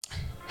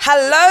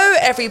Hello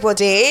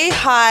everybody,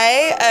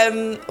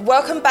 hi,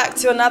 welcome back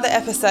to another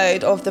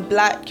episode of the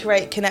Black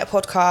Create Connect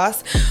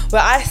podcast,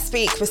 where I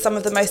speak with some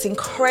of the most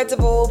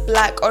incredible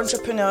Black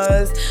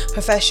entrepreneurs,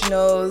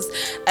 professionals,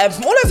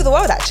 from all over the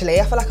world actually.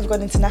 I feel like I've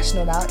gone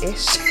international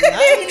now-ish.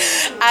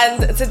 Nice.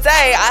 And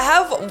today I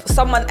have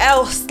someone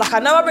else, like I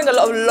know I bring a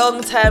lot of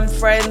long-term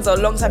friends or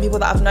long-term people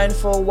that I've known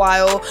for a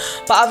while,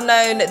 but I've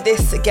known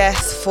this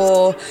guest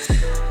for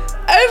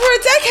over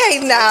a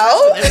decade now.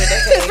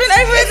 It's been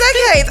over a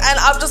decade, and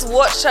I've just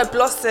watched her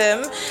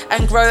blossom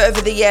and grow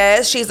over the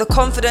years. She's a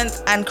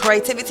confidence and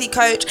creativity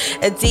coach,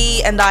 a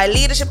D&I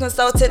leadership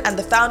consultant, and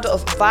the founder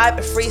of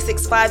Vibe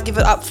 365. Give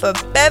it up for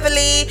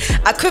Beverley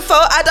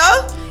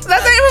Akufo-Addo.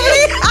 That's it,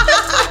 everybody.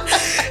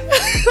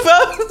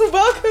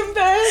 Welcome,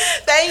 Bev.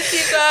 Thank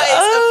you, guys.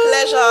 It's a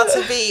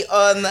pleasure to be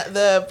on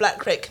the Black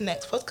Create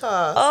Connect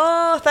podcast.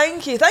 Oh,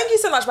 thank you. Thank you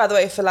so much, by the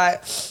way, for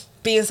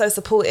being so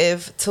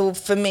supportive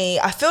for me.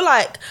 I feel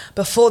like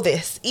before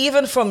this,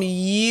 even from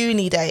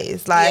uni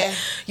days,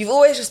 you've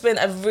always just been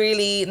a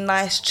really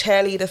nice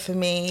cheerleader for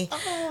me.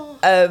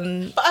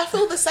 But I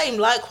feel the same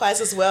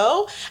likewise as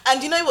well.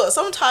 And you know what?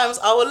 Sometimes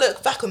I will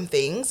look back on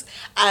things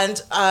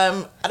and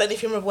I don't know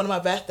if you remember one of my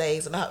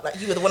birthdays and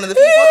you were one of the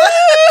people that...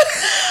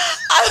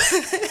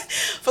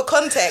 For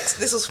context,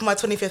 this was for my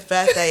 25th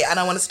birthday and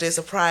I wanted to do a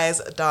surprise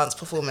dance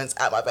performance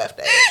at my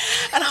birthday.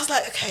 And I was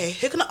like, okay,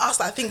 who can I ask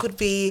that I think would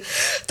be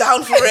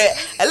down for it?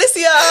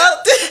 Alicia.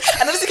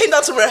 And Alicia came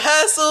down to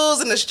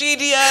rehearsals in the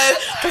studio,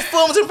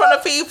 performed in front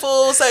of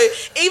people. So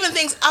even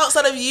things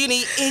outside of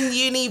uni, in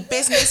uni,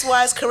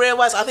 business-wise,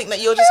 career-wise, I think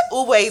that you're just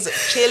always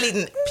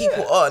cheerleading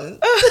people on.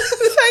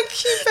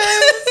 Thank you,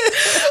 babe.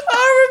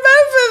 I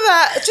remember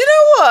that. Do you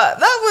know what?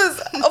 That was,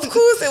 of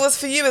course, it was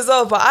for you as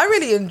well, but I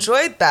really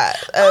enjoyed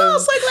that. Oh,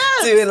 so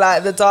glad. Doing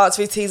the dance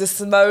routines of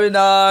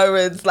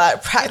Simona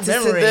and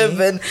practicing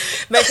them and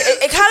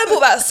it kind of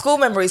brought back school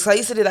memories. So I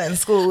used to do that in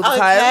school all the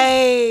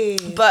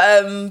time.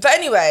 But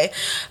anyway,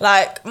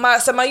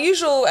 my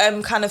usual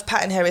kind of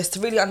pattern here is to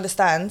really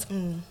understand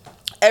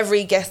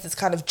every guest's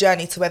kind of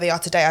journey to where they are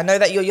today. I know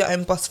that you're your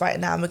own boss right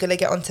now, and we're gonna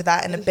get onto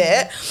that in a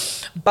bit,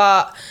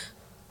 but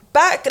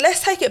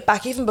let's take it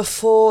back even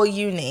before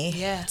uni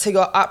to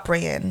your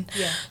upbringing.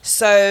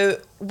 So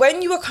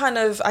when you were kind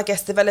of, I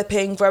guess,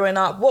 developing, growing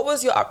up, what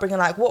was your upbringing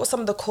like? What were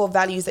some of the core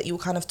values that you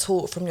were kind of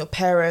taught from your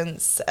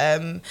parents?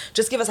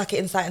 Just give us an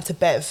insight into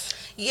Bev.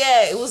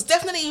 Yeah, it was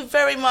definitely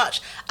very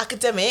much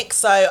academic.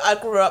 So I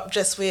grew up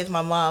just with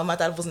my mum. My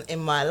dad wasn't in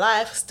my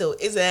life, still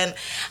isn't.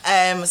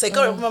 So I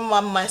grew up with my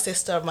mum, my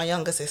sister, my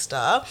younger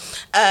sister.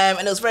 And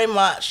it was very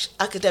much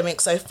academic.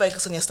 So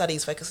focus on your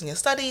studies,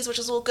 which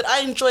is all good.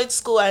 I enjoyed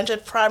school. I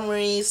enjoyed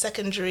primary,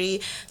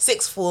 secondary,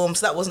 sixth form.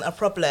 So that wasn't a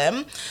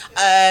problem.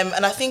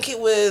 And I think it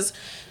was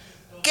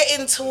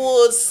getting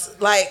towards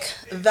that.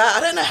 I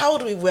don't know how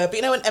old we were, but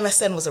you know when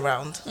MSN was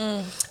around,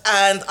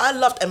 and I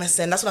loved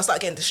MSN. That's when I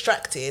started getting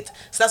distracted.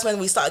 So that's when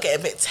we started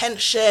getting a bit of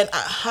tension at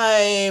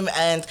home,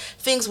 and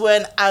things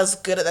weren't as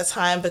good at the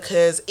time,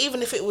 because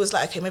even if it was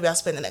okay, maybe I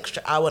spent an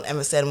extra hour on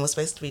MSN and was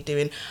supposed to be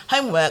doing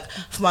homework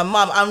for my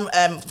mum.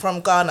 I'm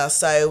from Ghana,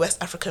 so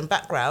West African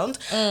background.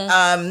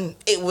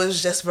 It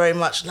was just very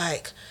much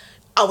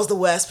I was the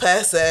worst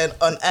person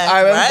on earth.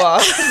 I remember.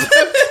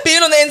 Right?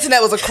 Being on the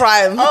internet was a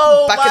crime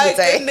back in the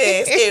day.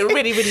 Goodness. It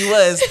really, really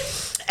was.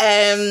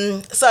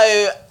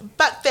 So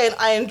back then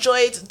I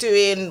enjoyed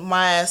doing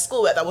my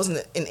schoolwork. That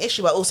wasn't an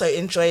issue. I also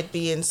enjoyed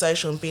being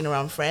social and being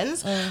around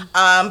friends.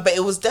 But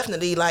it was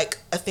definitely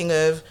a thing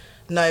of,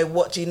 no,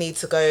 what do you need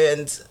to go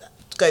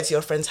to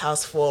your friend's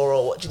house for,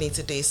 or what do you need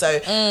to do? So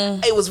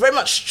it was very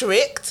much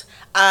strict.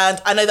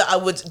 And I know that I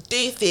would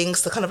do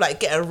things to kind of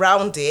get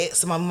around it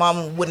so my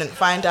mum wouldn't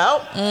find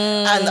out.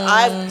 And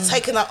I've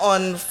taken that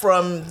on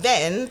from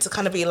then to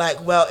kind of be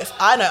well, if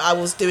I know I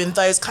was doing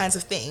those kinds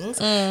of things,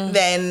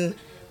 then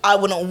I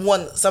wouldn't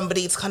want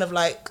somebody to kind of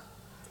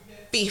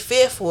be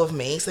fearful of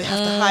me, so they have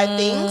to hide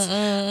things,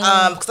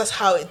 because that's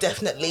how it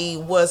definitely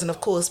was. And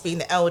of course, being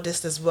the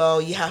eldest as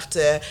well, you have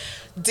to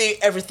do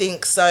everything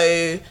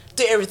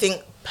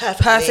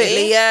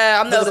perfectly. Yeah.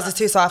 I'm the oldest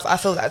too, so I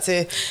feel that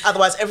too.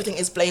 Otherwise, everything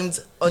is blamed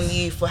on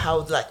you for how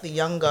the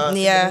younger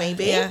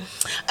maybe.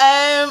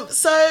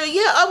 So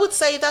I would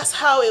say that's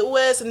how it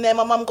was. And then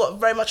my mum got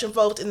very much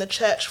involved in the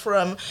church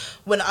from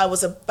when I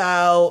was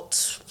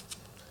about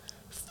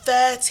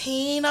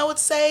 13, I would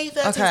say.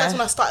 13. Okay. That's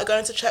when I started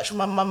going to church with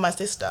my mum, my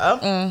sister.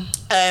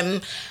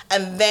 And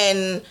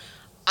then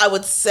I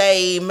would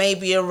say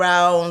maybe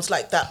around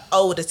that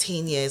older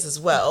teen years as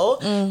well,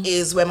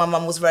 is where my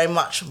mum was very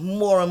much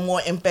more and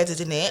more embedded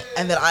in it,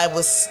 and then I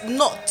was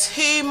not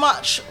too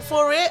much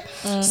for it.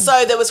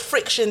 So there was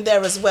friction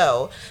there as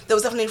well. There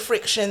was definitely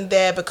friction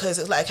there, because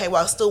it's okay,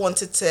 well, I still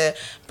wanted to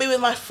be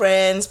with my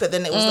friends, but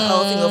then it was the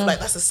whole thing of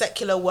that's a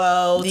secular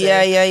world. On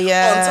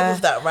top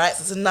of that, right?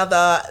 So it's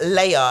another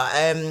layer.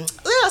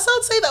 So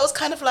I'd say that was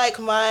kind of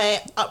my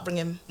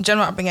upbringing.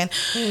 General upbringing.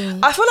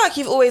 I feel like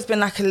you've always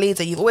been a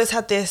leader. You've always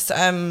had this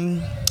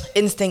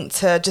instinct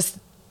to just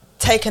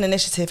take an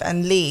initiative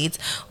and lead.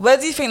 Where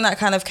do you think that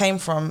kind of came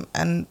from,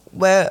 and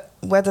where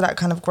where did that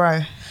kind of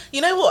grow?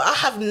 You know what? I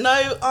have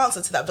no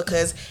answer to that,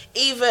 because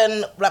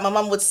even like my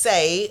mum would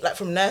say, like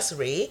from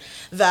nursery,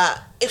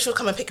 that if she would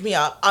come and pick me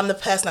up, I'm the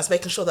person that's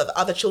making sure that the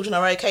other children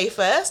are okay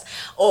first,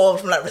 or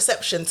from like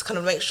reception to kind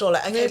of make sure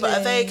like, okay, but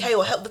are they okay?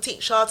 Or help the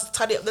teacher to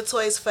tidy up the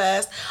toys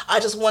first. I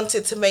just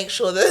wanted to make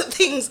sure that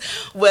things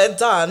were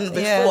done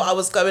before I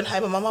was going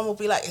home, and my mum would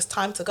be like, it's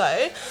time to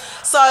go.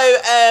 So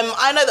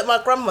I know that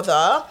my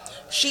grandmother,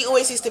 she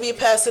always used to be a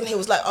person who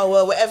was like, oh,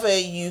 well, wherever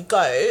you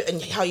go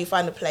and how you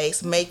find a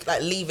place,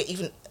 leave it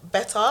even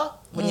better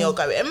when you're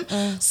going.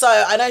 So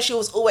I know she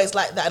was always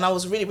like that, and I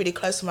was really, really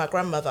close to my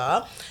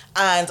grandmother,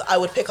 and I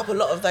would pick up a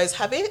lot of those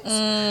habits.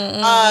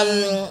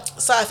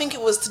 So I think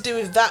it was to do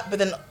with that, but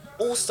then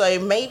also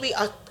maybe,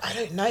 I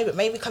don't know, but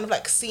maybe kind of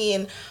like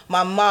seeing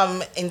my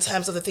mum in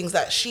terms of the things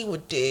that she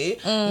would do,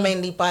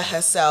 mainly by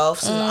herself,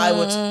 so I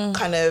would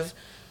kind of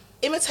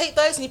imitate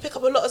those, and you pick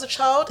up a lot as a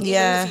child,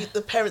 even if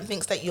the parent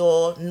thinks that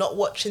you're not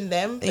watching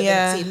them, but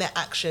then seeing their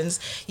actions,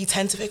 you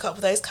tend to pick up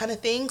those kind of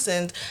things.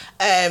 And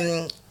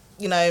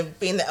you know,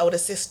 being the elder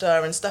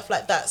sister and stuff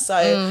like that.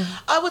 So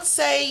I would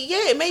say,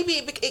 maybe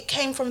it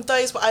came from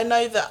those, but I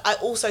know that I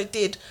also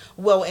did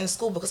well in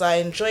school because I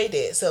enjoyed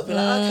it. So it'd be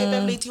like, okay,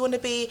 Beverley, do you want to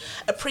be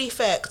a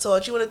prefect, or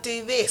do you want to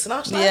do this? And I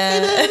was like, okay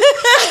then.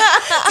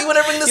 Do you want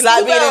to ring the school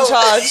like being bell? in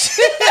charge?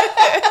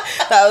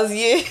 That was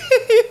you.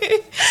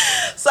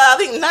 So I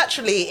think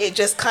naturally it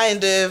just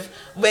kind of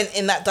went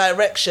in that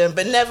direction,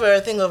 but never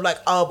a thing of like,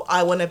 oh,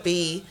 I want to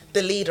be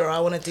the leader, I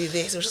want to do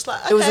this. It was just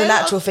like, okay, it was a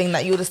natural thing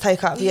that you would just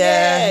take up.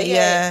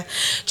 Yeah.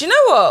 Do you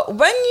know what?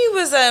 When you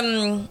was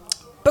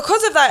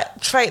because of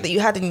that trait that you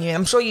had in you,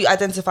 I'm sure you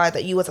identified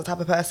that you was the type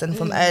of person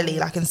from early,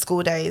 like in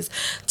school days.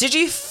 Did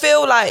you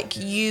feel like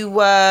you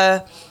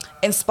were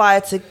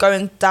inspired to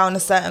going down a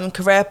certain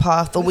career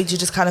path, or were you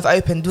just kind of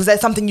open? Was there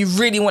something you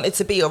really wanted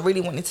to be or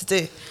really wanted to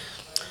do?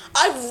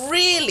 I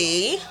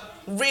really,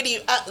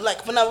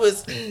 like when I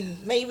was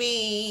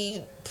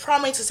maybe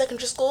primary to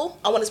secondary school,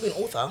 I wanted to be an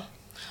author.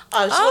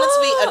 I just wanted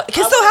to be it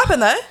can still happen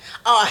though.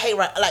 Oh, I hate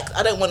writing. Like,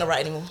 I don't want to write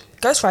anymore.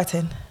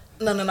 Ghostwriting?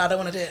 No, I don't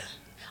want to do it.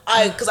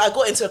 Because I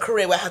got into a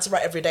career where I had to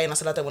write every day, and I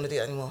said I don't want to do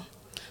it anymore.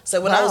 So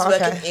when I was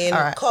working in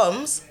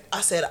comms, I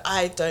said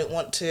I don't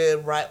want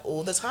to write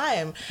all the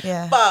time.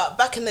 Yeah. But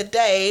back in the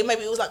day,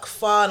 maybe it was like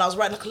fun. I was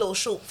writing like a little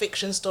short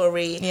fiction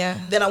story. Yeah.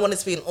 Then I wanted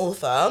to be an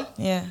author.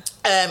 Yeah.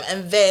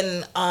 And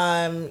then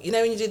you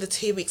know when you do the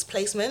 2 weeks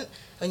placement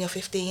when you're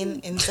 15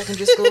 in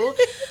secondary school?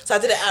 So I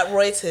did it at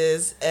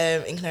Reuters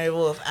in Canary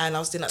Wharf, and I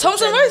was doing like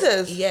Thomson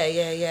Reuters?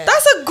 Yeah.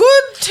 That's a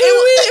good 2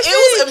 weeks.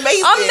 It was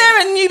amazing. I'm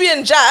there in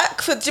Nubian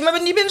Jack. Do you remember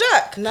Nubian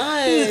Jack?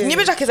 No.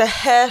 Nubian Jack is a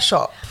hair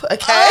shop,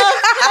 okay?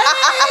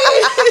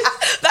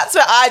 That's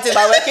where I did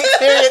my work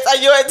experience,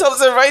 and you're at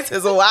Thomson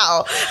Reuters.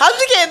 Wow. How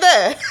did you get in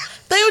there?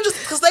 They were just,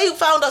 because they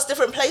found us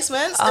different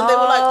placements, and they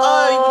were like,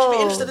 oh, would you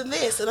be interested in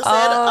this? And I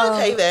said,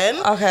 okay then.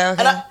 Okay.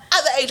 And at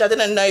that age, I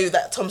didn't know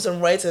that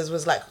Thomson Reuters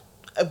was like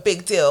a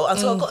big deal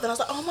until I got there. I was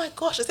like, oh my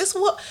gosh, is this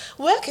what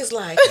work is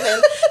like? And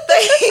then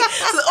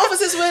so the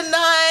offices were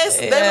nice,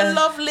 they were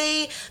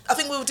lovely. I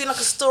think we were doing like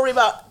a story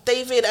about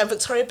David and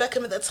Victoria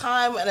Beckham at the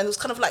time, and it was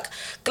kind of like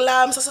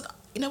glam. So I said,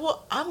 you know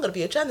what, I'm going to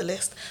be a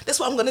journalist. This is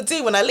what I'm going to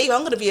do when I leave.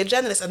 I'm going to be a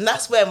journalist. And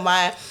that's where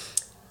my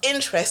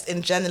interest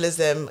in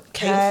journalism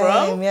came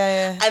from.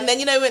 And then,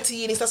 you know, we went to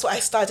uni, so that's what I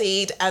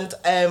studied, and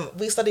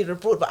we studied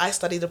abroad, but I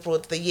studied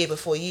abroad the year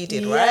before you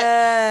did, right?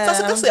 So I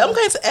said, that's it, I'm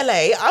going to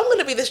LA, I'm going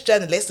to be this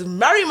journalist and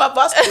marry my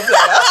basketball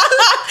player.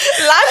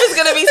 Life is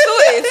going to be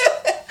sorted.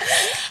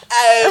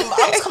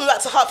 I'm just coming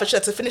back to Hertfordshire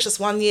to finish this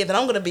 1 year, then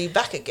I'm going to be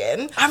back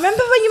again. I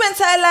remember when you went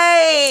to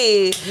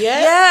LA.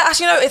 Yeah,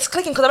 actually, no, it's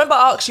clicking, because I remember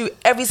I asked you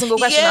every single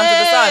question under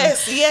the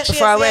sun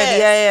before I went.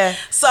 Yeah.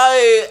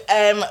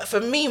 So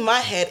for me, in my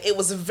head, it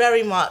was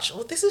very much,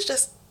 well, this is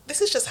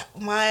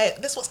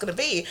what's going to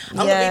be. I'm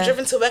going to be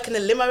driven to work in a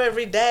limo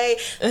every day.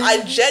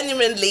 I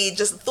genuinely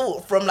just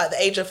thought from like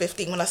the age of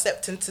 15 when I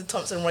stepped into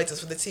Thomson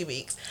Reuters for the 2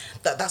 weeks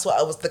that's what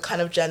I was, the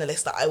kind of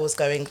journalist that I was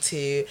going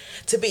to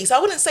be. So I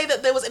wouldn't say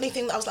that there was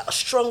anything that I was like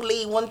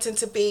strongly wanting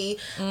to be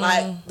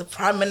like the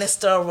Prime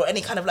Minister or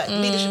any kind of like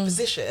leadership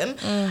position.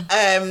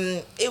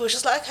 It was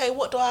just like, okay,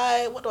 what do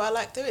I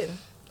like doing?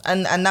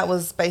 And that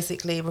was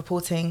basically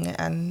reporting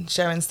and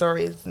sharing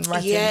stories and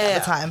writing at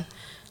the time.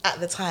 At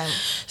the time.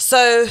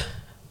 So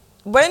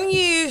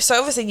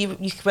obviously you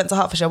went to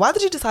Hertfordshire. Why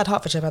did you decide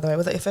Hertfordshire, by the way?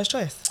 Was that your first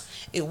choice?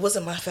 It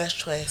wasn't my first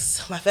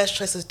choice. My first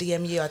choice was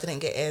DMU. I didn't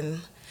get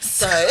in.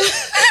 So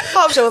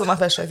Hertfordshire wasn't my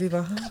first choice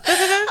either.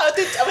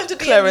 I went to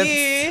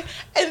DMU,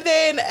 and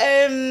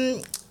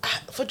then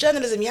for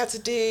journalism you had to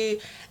do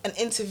an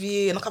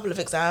interview and a couple of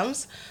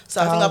exams.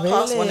 So I think I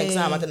passed one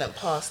exam. I didn't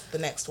pass the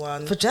next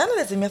one. For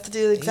journalism, you have to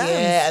do exams.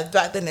 Yeah,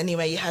 back then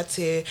anyway, you had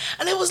to.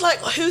 And it was like,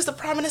 who's the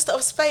Prime Minister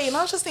of Spain?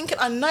 I was just thinking,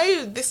 I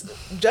know this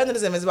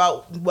journalism is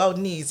about world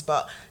news,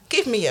 but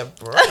give me a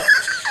break.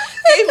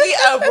 Give me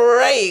a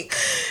break.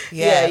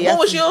 Yeah. What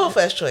was your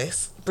first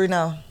choice?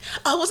 Brunel.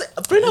 Oh, was it?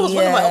 Brunel was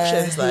one of my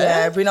options, though.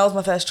 Yeah, Brunel was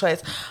my first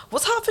choice.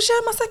 Was Hertfordshire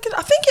my second?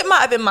 I think it might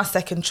have been my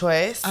second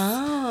choice.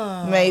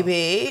 Oh.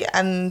 Maybe.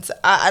 And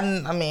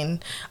I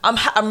mean,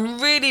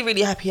 I'm really,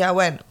 really happy I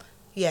went.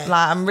 Yeah.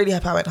 Like, I'm really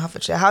happy I went to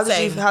Hertfordshire. How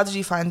did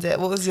you find it?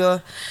 What was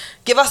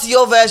give us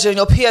your version,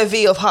 your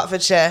POV of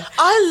Hertfordshire?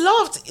 I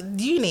loved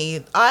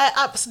uni. I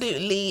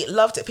absolutely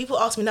loved it. People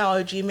ask me now,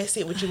 oh, do you miss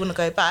it? Would you want to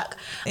go back?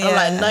 And I'm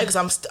like, no,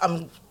 because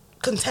I'm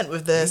content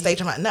with the stage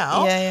I'm at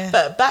now.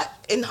 But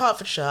back in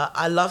Hertfordshire,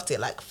 I loved it.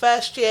 Like,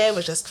 first year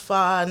was just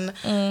fun.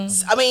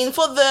 I mean,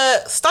 for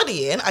the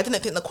studying, I didn't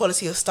think the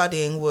quality of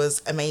studying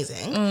was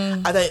amazing.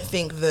 I don't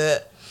think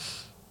that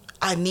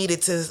I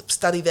needed to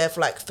study there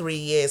for like 3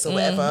 years or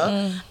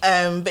whatever.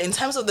 But in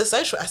terms of the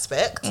social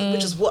aspect,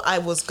 which is what I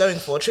was going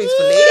for,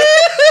 truthfully.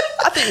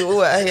 I think you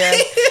were,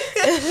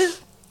 yeah.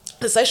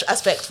 The social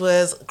aspect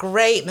was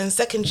great. And then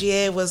second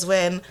year was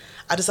when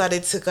I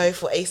decided to go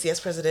for ACS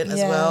president as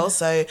well.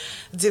 So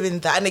doing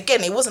that. And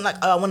again, it wasn't like,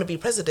 oh, I want to be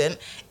president.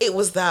 It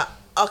was that,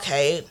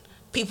 okay,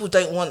 people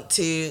don't want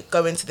to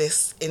go into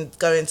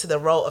the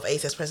role of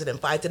ACS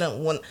president, but I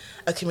didn't want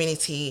a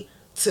community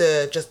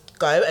to just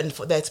go and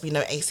for there to be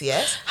no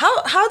ACS.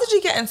 How did you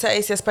get into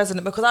ACS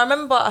president? Because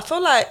I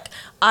feel like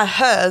I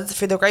heard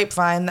through the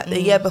grapevine that the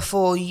year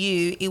before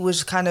it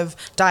was kind of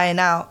dying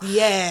out.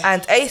 Yeah.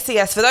 And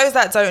ACS, for those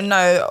that don't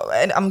know,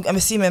 and I'm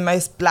assuming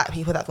most black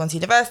people that have gone to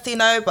university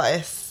know, but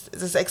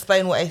just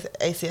explain what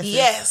ACS is.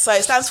 Yeah, so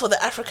it stands for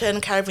the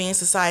African Caribbean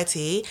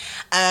Society,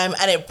 and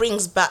it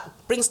brings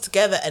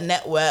together a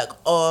network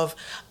of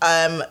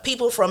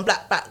people from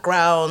black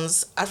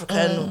backgrounds,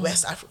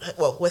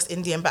 West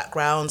Indian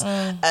backgrounds,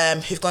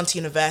 who've gone to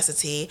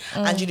university,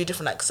 and you do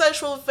different like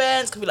social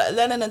events, could be like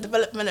learning and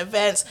development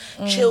events,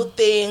 chill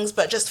things,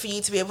 but just for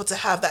you to be able to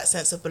have that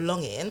sense of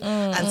belonging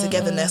and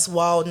togetherness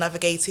while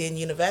navigating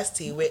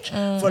university, which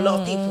for a lot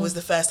of people is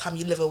the first time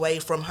you live away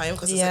from home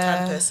because it's a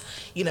campus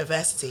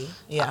university.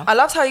 Yeah, I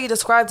loved how you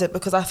described it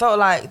because I felt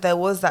like there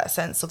was that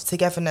sense of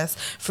togetherness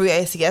through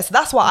ACS.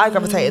 That's why I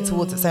gravitated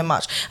towards it so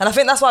much, and I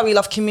think that's why we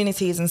love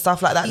communities and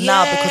stuff like that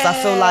now, because I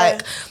feel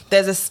like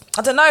there's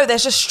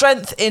there's just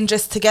strength in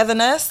just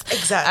togetherness.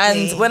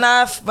 Exactly. And when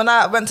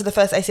I went to the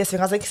first ACS thing,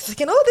 I was like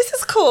thinking, oh, this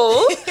is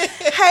cool.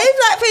 Hey,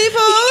 black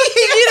people,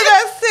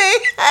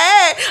 university.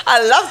 Hey,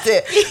 I loved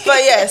it.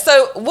 But yeah,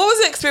 so what was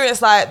the experience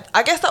like?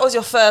 I guess that was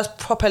your first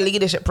proper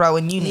leadership role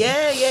in uni.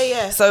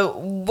 Yeah. So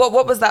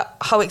what was that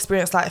whole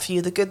experience like for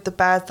you? The good, the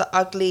bad, the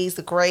uglies,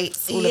 the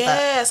greats, all of that?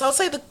 Yeah, so I'd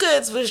say the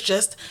goods was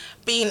just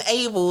being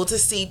able to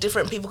see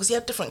different people, because you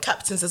have different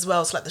captains as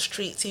well, so like the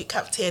street suit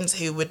captains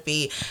who would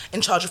be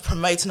in charge of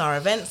promoting our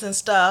events and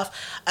stuff,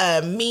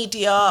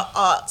 media,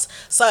 arts.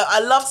 So I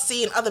loved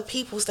seeing other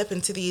people step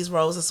into these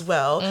roles as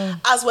well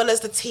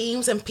as the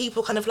teams and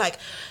people kind of like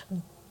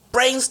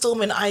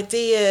brainstorming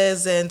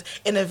ideas and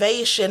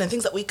innovation and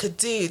things that we could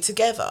do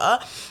together,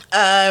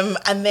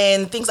 and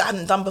then things I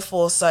hadn't done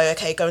before. So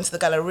going to the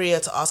Galleria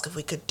to ask if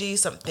we could do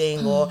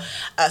something, or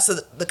so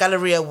the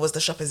Galleria was the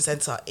shopping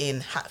centre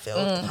in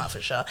Hatfield, in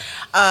Hertfordshire.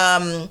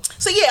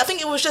 So yeah, I think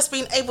it was just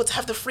being able to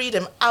have the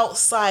freedom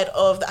outside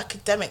of the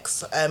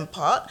academics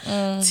part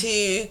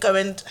to go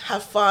and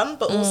have fun,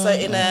 but also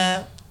in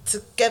a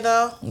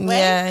together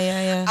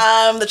way.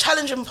 Yeah. The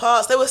challenging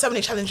parts, there were so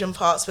many challenging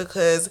parts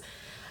because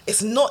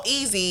it's not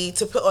easy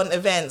to put on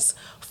events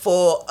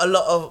for a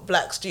lot of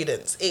black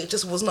students. It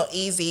just was not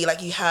easy.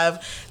 Like, you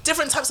have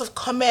different types of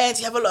comments,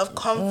 you have a lot of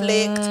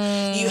conflict,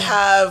 you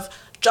have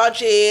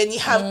judging, you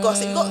have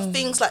gossip, you've got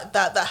things like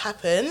that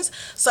happens.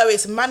 So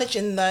it's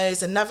managing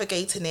those and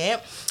navigating it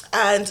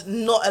and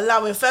not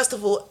allowing, first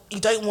of all,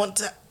 you don't want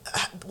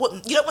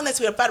there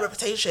to be a bad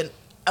reputation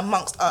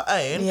amongst our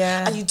own,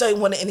 and you don't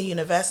want it in a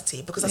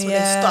university, because that's when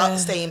they start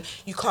saying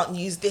you can't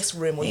use this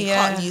room or you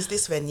can't use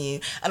this venue,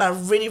 and I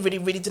really, really,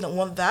 really didn't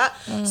want that.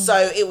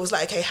 So it was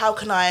like, okay, how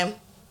can I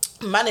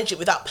manage it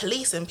without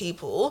policing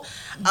people,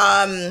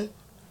 and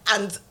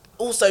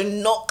also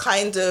not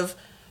kind of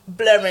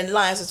blurring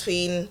lines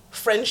between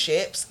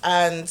friendships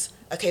and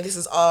this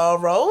is our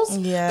roles,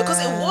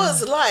 because it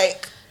was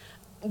like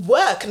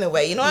work in a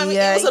way, you know what I mean?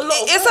 It was a lot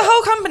of it's work. a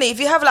whole company. If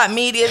you have like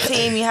media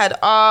team, you had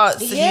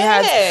arts, and you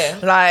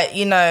had like,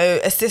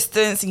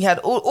 assistants, and you had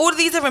all of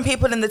these different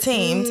people in the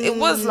teams. It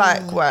was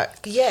like work.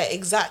 Yeah,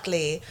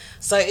 exactly.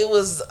 So it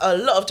was a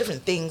lot of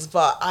different things,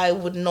 but I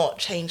would not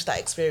change that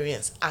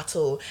experience at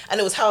all. And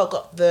it was how I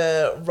got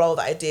the role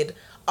that I did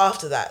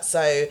after that.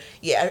 So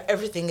yeah,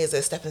 everything is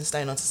a stepping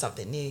stone onto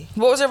something new.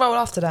 What was your role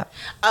after that?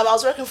 I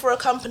was working for a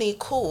company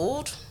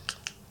called,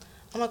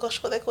 oh my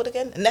gosh, what are they called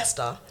again?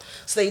 Nesta.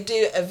 So they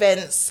do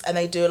events and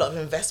they do a lot of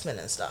investment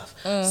and stuff.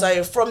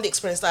 So from the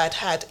experience that I'd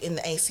had in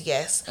the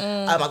ACS,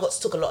 I got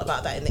to talk a lot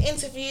about that in the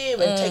interview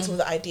and take some of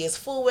the ideas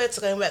forward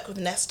to go and work with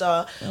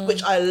Nesta,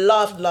 which I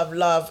loved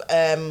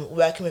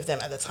working with them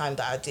at the time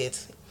that I did.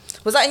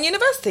 Was that in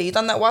university? You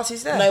done that whilst you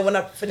was there? No, when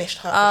I finished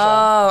Hertfordshire.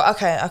 Oh,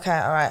 okay,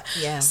 all right.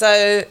 Yeah.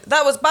 So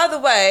that was, by the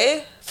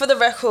way, for the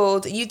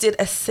record, you did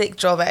a sick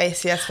job at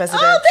ACS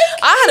president. Oh,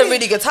 thank you. I had a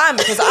really good time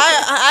because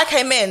I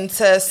came in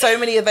to so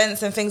many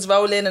events and things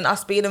rolling and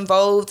us being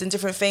involved in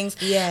different things.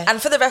 Yeah.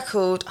 And for the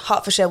record,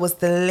 Hertfordshire was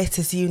the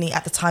littest uni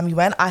at the time you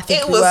went. I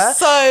think It we was were.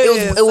 so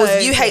It was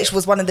good. UH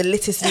was one of the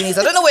littest unis.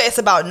 I don't know what it's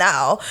about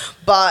now,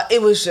 but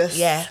it was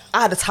just, I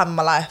had a time of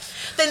my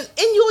life. Then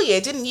in your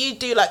year, didn't you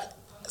do like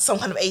some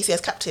kind of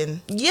ACS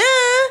captain? Yeah.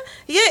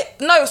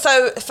 No,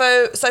 so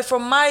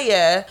from my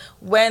year,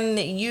 when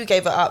you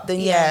gave it up,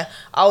 then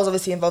I was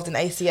obviously involved in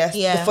ACS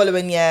the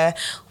following year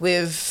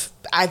with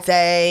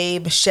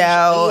Ade,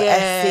 Michelle,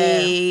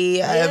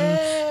 Essie,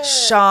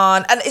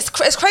 Sean, and it's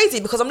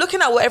crazy because I'm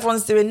looking at what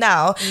everyone's doing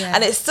now,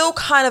 and it's still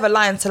kind of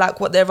aligned to like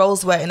what their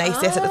roles were in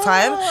ACS at the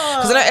time.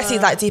 Because I know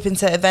Essie's like deep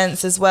into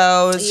events as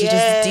well. She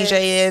just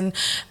DJing.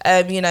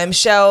 You know,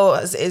 Michelle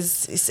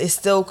is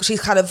still,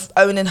 she's kind of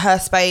owning her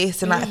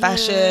space in like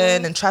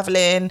fashion and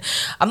traveling.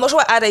 I'm not sure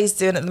what Ade's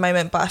doing at the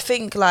moment, but I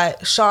think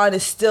like Sean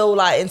is still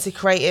like into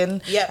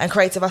creating and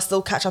creative. I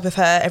still catch up with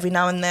her every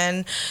now and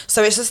then.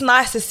 So it's just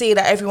nice to see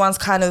that everyone's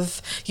kind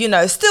of, you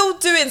know, still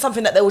doing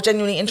something that they were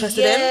genuinely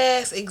interested in.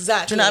 Yes,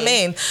 exactly. Do you know what I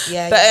mean?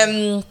 Yeah.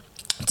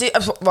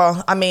 But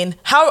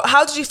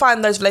how did you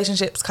find those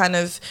relationships kind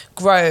of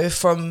grow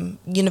from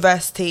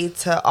university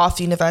to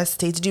after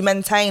university? Did you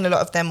maintain a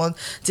lot of them, or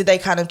did they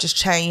kind of just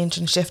change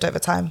and shift over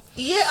time?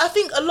 Yeah, I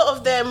think a lot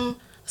of them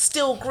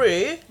still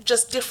grew,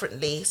 just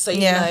differently. So,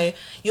 you know,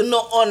 you're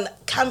not on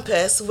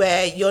campus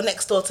where you're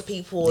next door to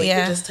people, you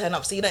can just turn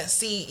up, so you don't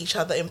see each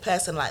other in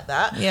person like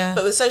that.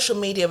 But with social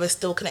media, we're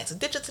still connected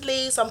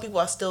digitally. Some people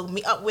I still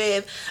meet up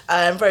with,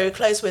 very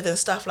close with and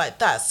stuff like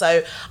that.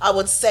 So I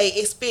would say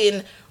it's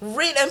been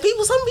really, and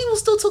some people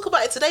still talk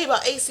about it today,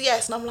 about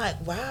ACS, and I'm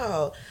like,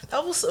 wow,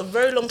 that was a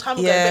very long time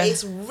ago. But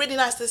it's really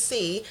nice to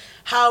see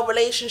how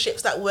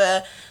relationships that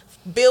were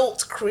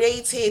built,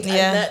 created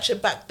and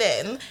nurtured back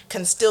then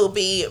can still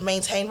be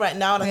maintained right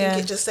now, and I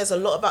think it just says a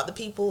lot about the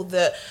people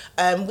that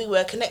we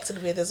were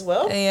connected with as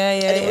well.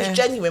 And it was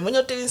genuine. When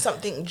you're doing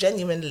something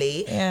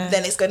genuinely,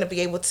 then it's going to be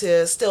able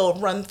to still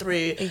run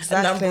through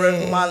a number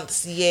of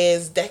months,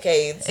 years,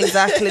 decades.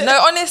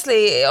 No,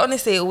 honestly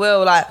it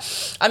will. Like,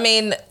 I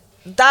mean,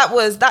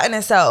 that in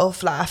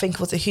itself, like, I think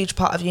was a huge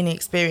part of uni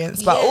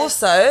experience, but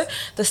also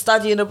the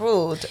studying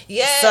abroad.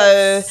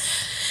 So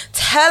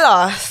tell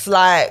us,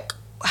 like,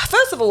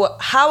 first of all,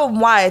 how and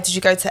why did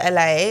you go to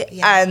LA,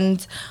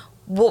 and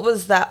what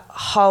was that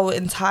whole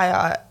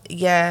entire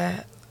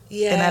year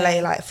in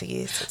LA like for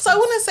you? So I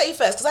want to say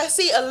first, because I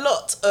see a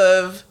lot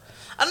of,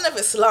 I don't know if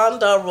it's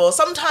slander, or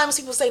sometimes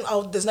people saying,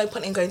 oh, there's no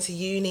point in going to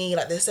uni,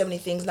 like there's so many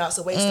things now, it's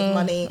a waste of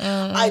money.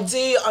 I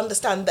do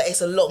understand that it's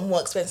a lot more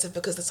expensive,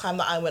 because the time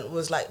that I went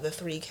was like the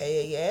 3K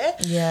a year.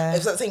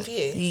 Is that the same for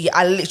you? Yeah,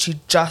 I literally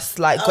just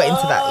like got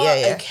into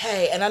that.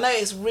 Okay, and I know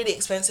it's really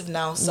expensive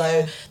now,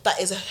 so that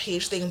is a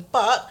huge thing,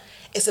 but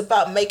it's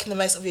about making the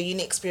most of your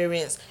uni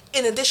experience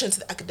in addition to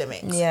the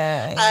academics.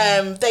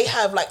 They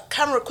have like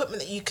camera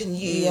equipment that you can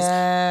use,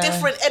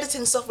 different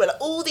editing software, like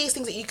all these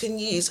things that you can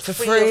use for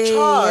free of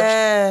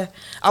charge.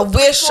 I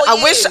wish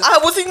I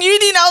was in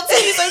uni now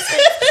too.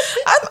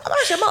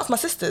 I'm out with my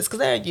sisters because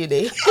they're in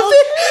uni.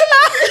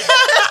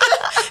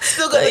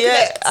 Still got the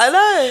connect. I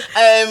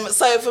know.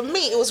 So for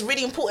me, it was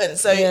really important.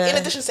 So in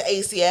addition to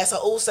ACS, I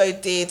also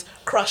did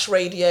Crush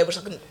Radio, which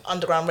is like an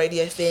underground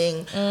radio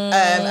thing,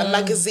 a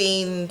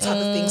magazine type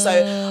of thing.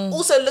 So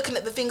also looking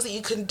at the things that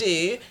you can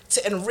do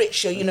to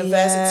enrich your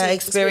university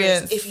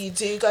experience if you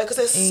do go, because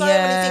there's so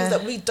many things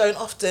that we don't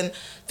often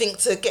think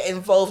to get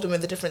involved in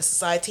with the different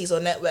societies or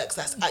networks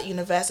that's at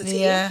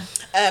university.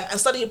 And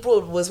study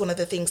abroad was one of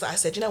the things that I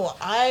said, you know what,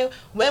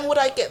 when would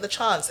I get the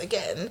chance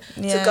again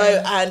to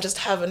go and just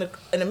have an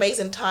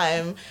amazing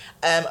time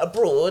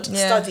abroad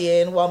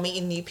studying while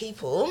meeting new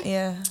people.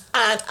 And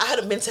I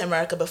hadn't been to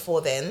America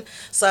before then,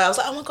 so I was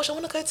like, oh my gosh, I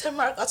want to go to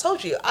America. I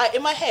told you,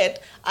 in my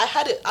head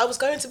I was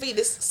going to be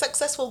this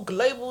successful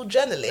global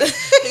journalist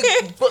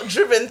who got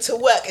driven to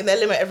work in their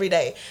limit every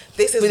day.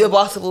 This is with your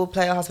basketball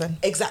player husband.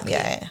 Exactly.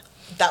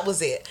 That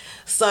was it.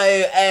 So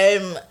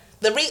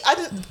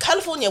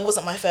California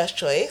wasn't my first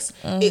choice.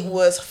 It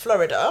was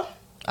Florida.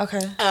 But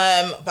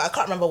I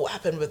can't remember what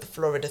happened with the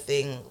Florida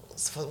thing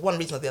for one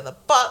reason or the other.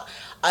 But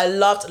I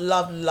loved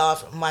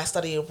my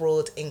study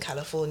abroad in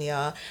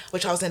California,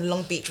 which I was in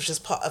Long Beach, which is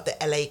part of the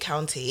LA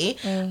County.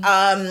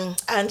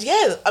 And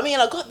yeah, I mean,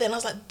 I got there and I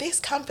was like, this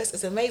campus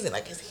is amazing.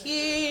 Like, it's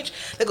huge.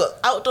 They've got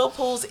outdoor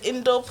pools,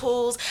 indoor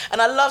pools,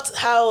 and I loved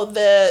how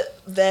their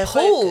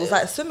pools,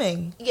 like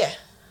swimming. Yeah.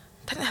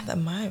 They didn't have that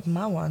in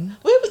my one.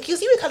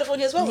 Because you were in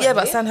California as well, yeah,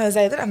 but San Jose,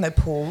 they didn't have no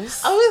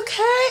pools. Oh,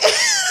 okay.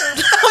 I'm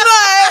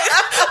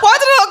like, why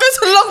did I not go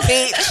to Long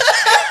Beach?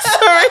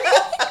 Sorry,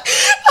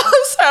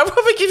 I'm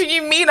probably giving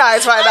you mean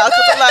eyes right now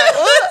because I'm like,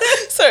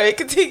 what? Sorry,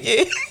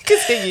 continue.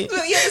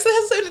 But yeah, so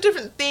there's so many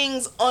different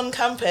things on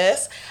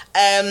campus.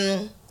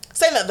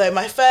 Saying that though,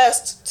 my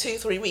first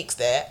 2-3 weeks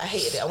there, I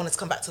hated it. I wanted to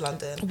come back to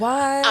London.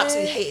 Why?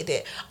 Absolutely hated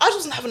it. I just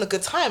wasn't having a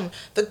good time.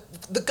 The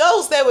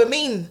girls there were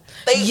mean.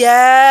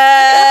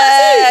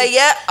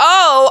 Yeah.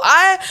 Oh,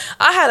 I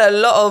had a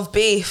lot of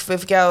beef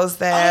with girls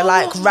there,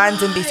 like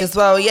random beef as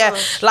well. Yeah,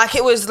 like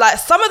it was like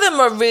some of them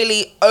were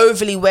really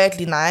overly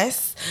weirdly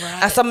nice,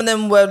 and some of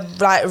them were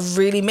like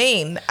really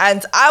mean,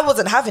 and I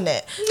wasn't having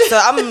it. So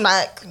I'm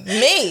like,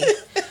 me.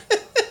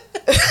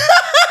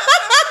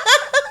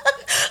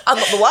 I'm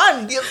not the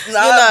one,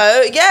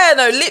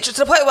 literally to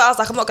the point where I was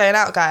like, I'm not going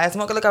out, guys. I'm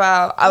not gonna go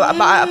out.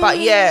 But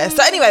yeah.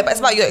 So anyway, but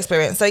it's about your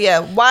experience. So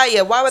why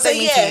were they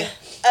mean to you?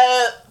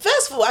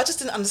 First of all, I just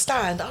didn't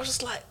understand. I was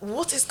just like,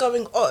 what is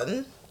going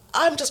on?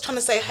 I'm just trying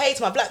to say hey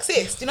to my black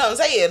sis. Do you know what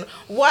I'm saying?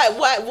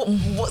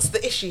 What's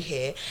the issue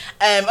here?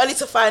 Only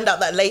to find out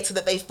that later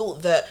that they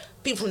thought that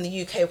people from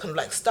the UK were kind of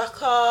like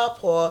stuck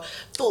up or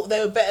thought they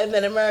were better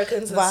than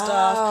Americans and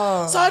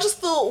stuff. So I just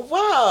thought,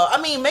 wow.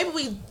 I mean, maybe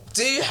we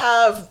do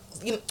have,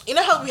 you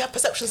know how we have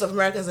perceptions of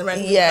Americans and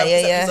Americans have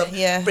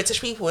perceptions of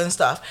British people and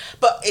stuff.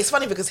 But it's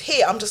funny because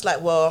here I'm just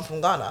like, well, I'm from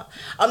Ghana.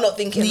 I'm not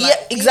thinking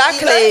like,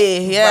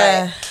 exactly.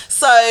 Right.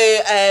 So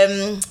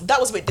that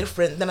was a bit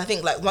different. Then I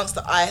think like once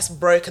the ice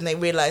broke and they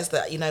realised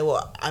that, you know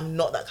what, I'm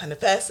not that kind of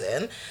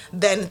person,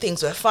 then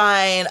things were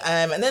fine.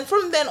 And then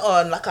from then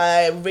on, like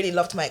I really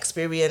loved my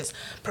experience.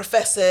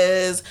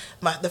 Professors,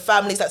 the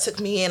families that took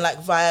me in like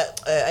via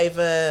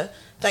over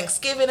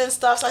Thanksgiving and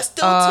stuff. So I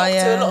still talk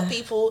to a lot of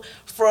people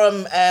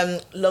from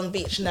Long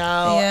Beach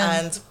now,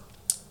 and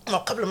a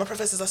couple of my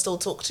professors I still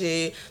talk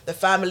to, the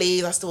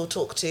families I still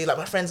talk to, like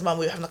my friend's mum,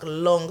 we were having like a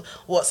long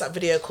WhatsApp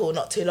video call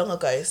not too long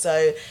ago.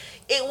 So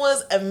it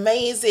was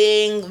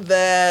amazing,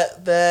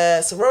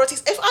 the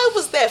sororities. If I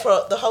was there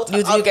for the whole time,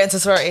 you get into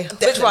sorority.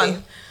 Definitely. Which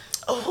one?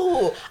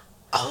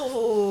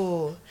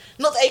 Oh,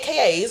 not the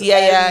AKAs.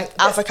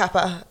 Alpha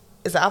Kappa.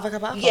 Is it Alpha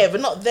Kappa? Yeah,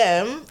 but not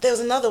them. There was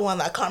another one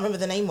that I can't remember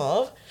the name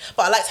of,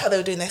 but I liked how they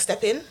were doing their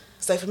step-in.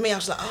 So for me, I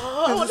was like,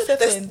 I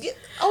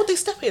will do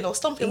step-in or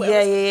stomping,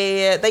 whatever.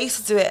 Yeah. They used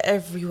to do it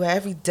everywhere,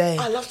 every day.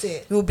 I loved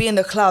it. You'll be in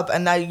the club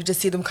and now you just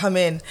see them come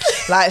in,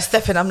 like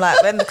stepping. I'm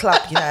like, we're in the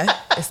club, you know.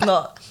 It's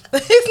not.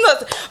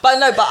 But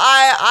no, but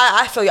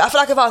I feel you. I feel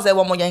like if I was there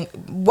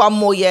one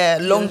more year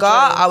longer,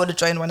 I would have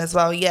joined one as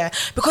well. Yeah,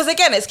 because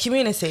again, it's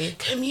community.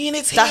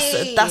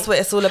 That's what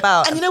it's all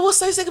about. And you know what's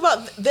so sick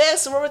about their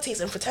sororities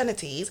and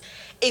fraternities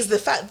is the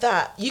fact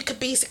that you could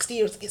be 60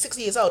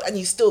 years old and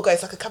you still go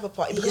to like a Kappa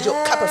party because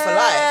you're Kappa for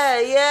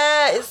life.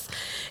 Yeah,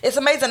 it's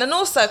amazing. And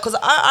also, because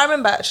I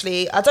remember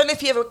actually, I don't know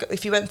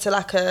if you went to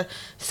like a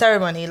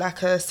ceremony,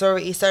 like a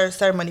sorority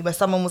ceremony where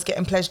someone was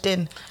getting pledged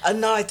in.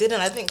 No, I didn't.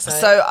 I think so.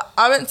 So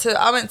I went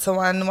to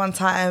one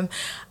time,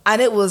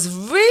 and it was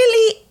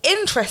really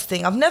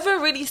interesting. I've never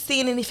really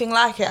seen anything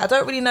like it. I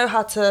didn't know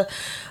how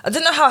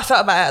I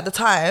felt about it at the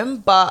time,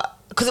 but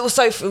because it was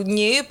so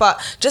new. But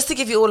just to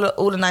give you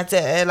all an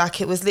idea, like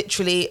it was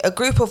literally a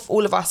group of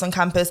all of us on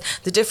campus,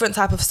 the different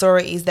type of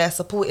sororities there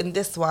supporting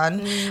this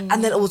one,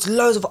 and then it was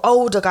loads of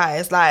older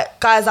guys, like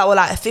guys that were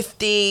like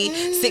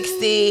 50,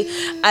 60,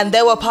 and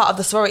they were part of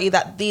the sorority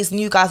that these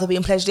new guys were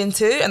being pledged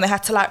into, and they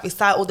had to like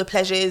recite all the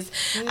pledges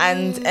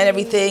and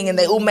everything, and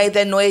they all made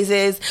their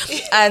noises,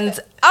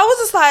 and I was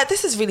just like,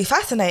 this is really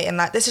fascinating.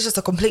 Like, this is just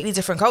a completely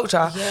different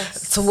culture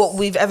to what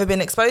we've ever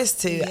been exposed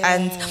to. Yeah.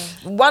 And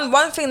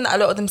one thing that a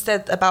lot of them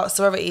said about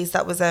sororities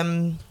that was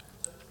a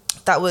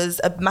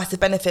massive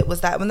benefit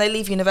was that when they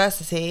leave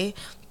university,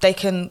 they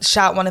can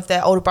shout one of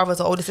their older brothers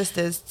or older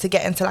sisters to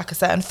get into like a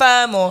certain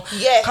firm or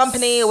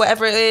company or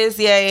whatever it is.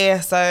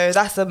 Yeah. So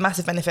that's a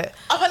massive benefit.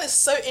 I find it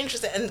so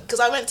interesting, and because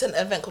I went to an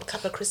event called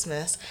Kappa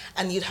Christmas,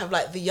 and you'd have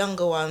like the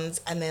younger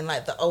ones and then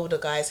like the older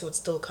guys who would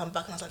still come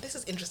back, and I was like, this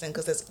is interesting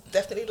because there's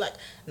definitely like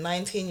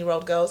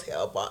 19-year-old girls here,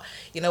 but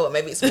you know what,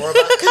 maybe it's more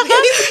about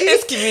community.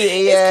 It's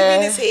community.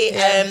 It's community.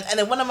 Yeah. And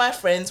then one of my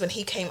friends, when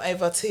he came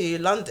over to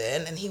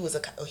London, and he is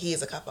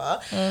a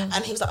Kappa,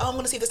 and he was like, I'm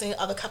going to see if there's any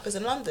other Kappas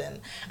in London,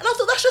 and I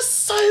thought that's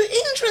just so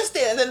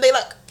interesting. And then they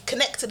like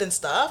connected and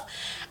stuff,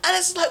 and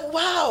it's like,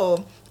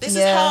 wow, this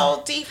is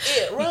how deep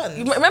it runs.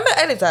 You remember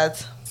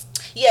Elidad?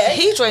 Yeah,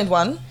 he joined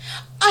one.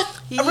 I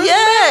remember.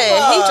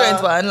 Yeah, he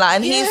joined one, like,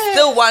 and he's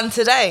still one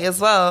today as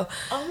well.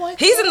 Oh my god,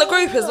 he's in the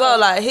group as well.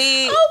 Like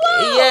he,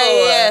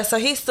 yeah. So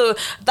he's still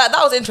that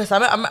was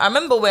interesting. I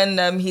remember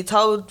when he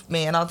told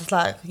me, and I was just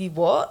like, "You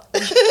what?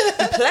 You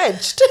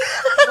pledged?"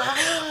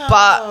 Wow.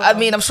 But I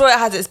mean, I'm sure it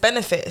has its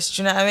benefits.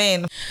 Do you know what I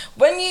mean?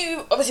 When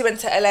you obviously went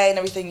to LA and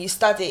everything, you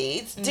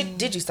studied.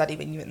 Did you study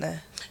when you went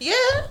there? Yeah.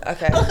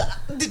 Okay.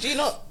 Did you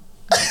not?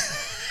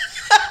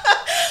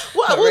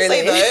 What I will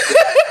say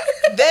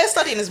though, their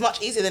studying is much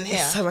easier than here.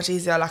 It's so much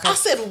easier. Like I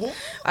said, what?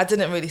 I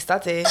didn't really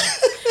study.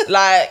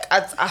 Like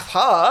I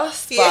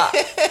passed,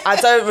 but I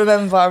don't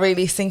remember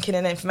really sinking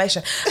in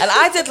information. And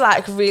I did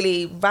like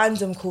really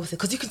random courses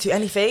because you could do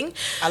anything.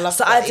 I love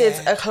so that. I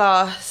did a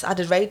class. I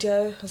did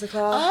radio as a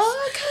class.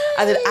 Oh,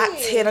 okay. I did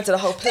acting. I did a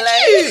whole play.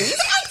 Did you?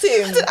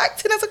 acting? I did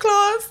acting as a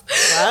class.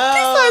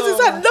 Wow.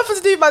 This had nothing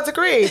to do with my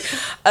degree.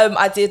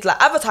 I did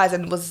like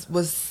advertising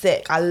was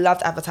sick. I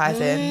loved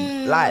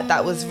advertising. Like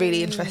that was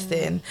really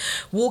interesting.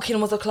 Walking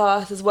was a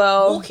class as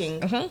well. Walking?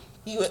 Mm-hmm.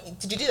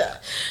 Did you do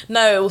that?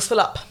 No, it was full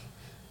up.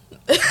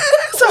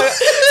 so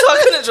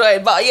I couldn't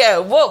join. But yeah,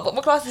 what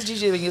classes did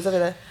you do when you was over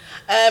there?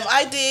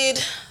 I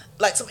did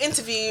like some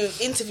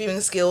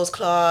interviewing skills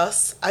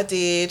class. I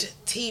did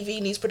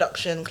TV news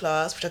production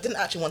class, which I didn't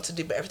actually want to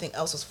do, but everything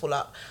else was full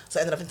up. So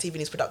I ended up in TV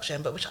news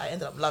production, but which I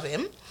ended up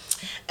loving.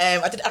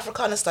 I did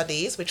Africana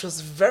studies, which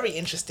was very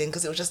interesting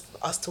because it was just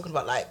us talking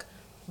about like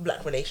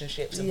black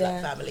relationships and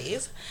black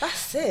families. That's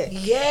sick.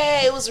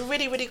 Yeah, it was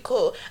really, really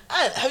cool.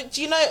 And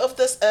do you know of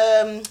this,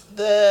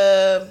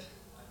 the,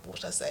 what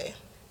should I say?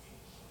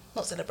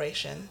 Not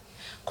celebration.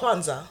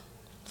 Kwanzaa.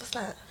 What's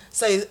that?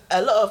 So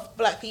a lot of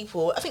black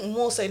people, I think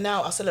more so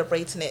now, are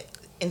celebrating it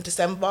in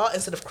December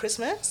instead of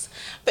Christmas.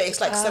 But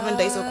it's like 7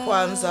 days of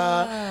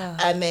Kwanzaa,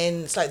 and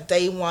then it's like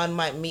day one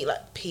might meet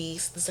like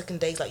peace, the second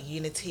day is like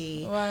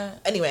unity. Right.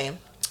 Anyway,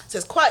 so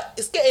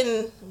it's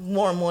getting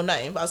more and more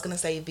known. But I was gonna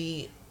say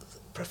the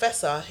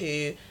professor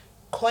who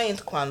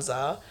coined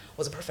Kwanzaa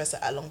was a professor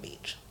at Long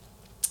Beach.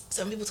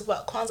 So when people talk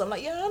about Kwanzaa, I'm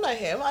like, yeah, I know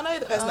him. I know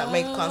the person that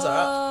made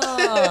Kwanzaa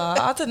up.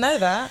 I didn't know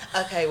that.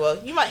 Okay,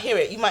 well, you might hear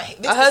it.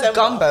 I heard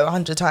gumbo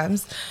 100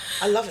 times.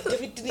 I love it.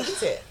 Did you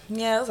eat it?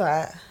 Yeah, it was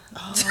alright.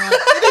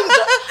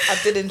 I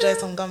did enjoy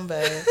some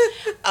gumbo.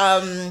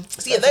 So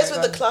yeah, those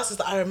were the classes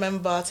that I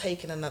remember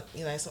taking, and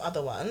some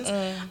other ones.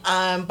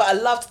 But I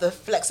loved the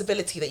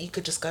flexibility that you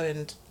could just go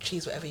and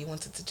choose whatever you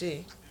wanted to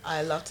do.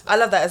 I love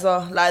that as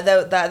well. Like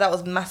that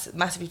was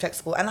massively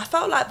flexible, and I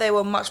felt like they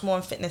were much more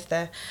in fitness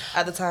there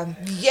at the time.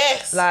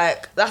 Yes,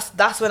 like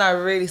that's when I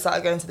really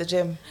started going to the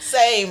gym.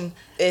 Same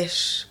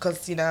ish,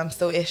 because I'm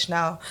still ish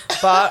now.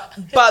 But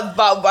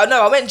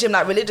no, I went gym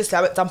like religiously.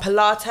 I went done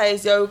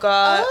Pilates,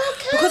 yoga,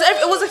 because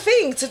it was a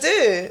thing to do.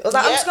 It was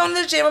like I'm just going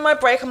to the gym on my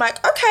break. I'm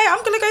like, okay,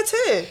 I'm gonna go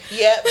too.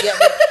 Yep.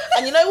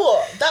 And you know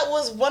what? That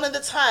was one of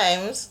the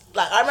times.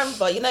 Like I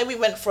remember, we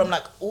went from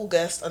like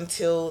August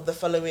until the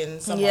following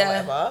summer, or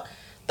whatever.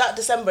 That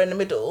December in the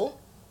middle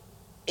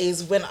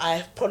is when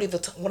I probably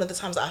one of the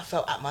times that I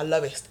felt at my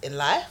lowest in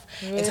life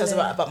in terms of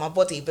about my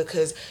body,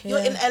 because you're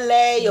in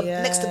LA, you're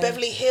next to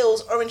Beverly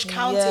Hills, Orange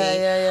County.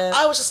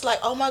 I was just like,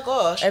 oh my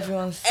gosh,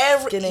 everyone's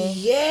skinny.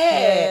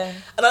 Yeah.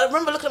 And I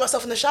remember looking at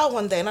myself in the shower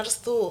one day, and I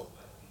just thought,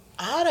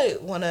 I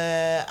don't want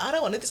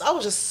this. I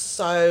was just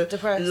so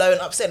depressed, low and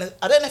upset. And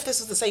I don't know if this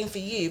was the same for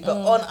you, but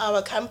on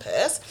our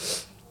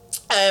campus,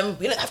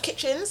 we don't have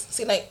kitchens.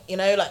 So like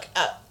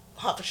at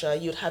Hertfordshire,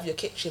 you'd have your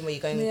kitchen where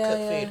you go and cook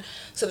food.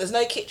 So there's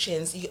no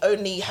kitchens. You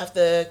only have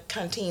the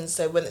canteens.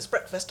 So when it's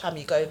breakfast time,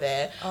 you go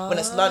there. When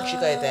it's lunch, you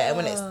go there. And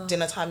when it's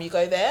dinner time, you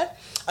go there.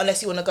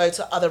 Unless you want to go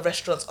to other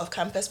restaurants off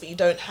campus, but you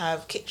don't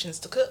have kitchens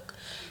to cook.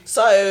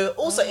 So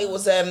also it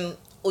was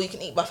all you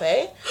can eat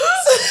buffet.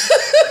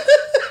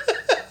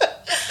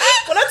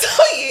 When I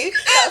tell you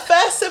that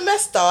first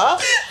semester,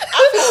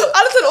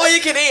 I said all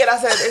you can eat, and I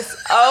said it's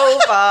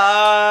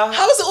over.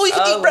 How is it all you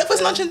can eat?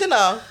 Breakfast, lunch, and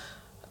dinner.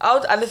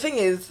 And the thing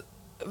is,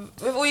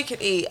 with all you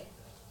can eat,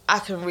 I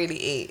can really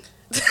eat.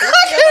 I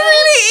can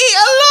really eat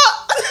a lot.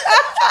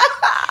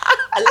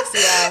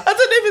 Alicia, I don't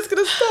know if it's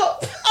gonna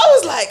stop. I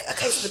was like,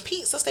 okay, so the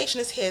pizza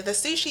station is here, the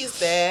sushi is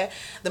there,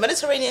 the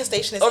Mediterranean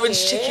station is orange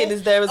here. Orange chicken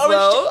is there as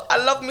well. I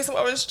love me some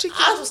orange chicken.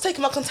 I was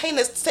taking my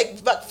containers to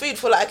take back food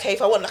for like, okay,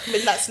 if I want like a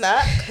midnight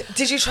snack.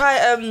 Did you try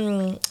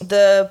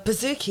the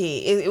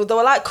bazooki? They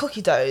were like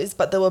cookie doughs,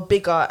 but they were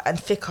bigger and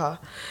thicker.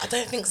 I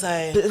don't think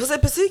so. Was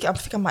it bazooki? I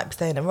think I might be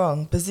saying it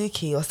wrong.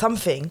 Bazooki or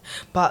something.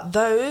 But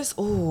those,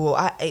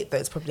 I ate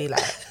those probably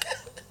like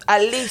at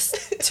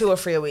least 2 or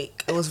 3 a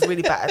week. It was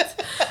really bad.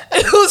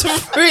 It was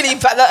really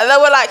bad. They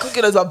were like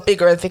cookie doughs, but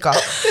bigger and thicker.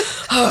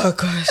 Oh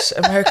gosh,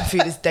 American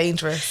food is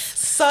dangerous.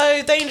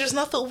 So dangerous. And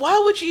I thought, why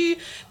would you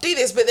do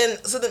this? But then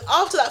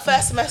after that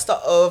first semester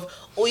of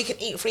all you can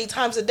eat 3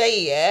 times a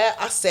day,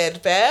 I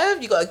said,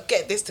 Bev, you got to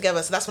get this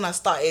together. So that's when I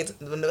started,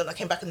 when I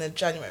came back in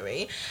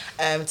January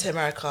to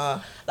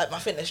America, like my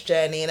fitness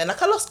journey. And then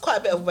like I lost quite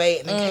a bit of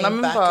weight and then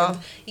came back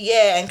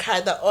and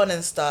carried that on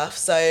and stuff.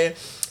 So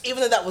even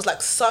though that was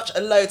like such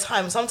a low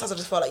time, sometimes I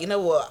just felt like, you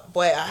know what,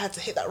 boy, I had to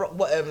hit that rock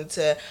bottom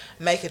to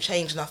make a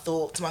change. And I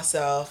thought to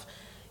myself,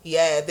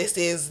 yeah, this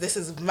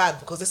is mad,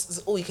 because this is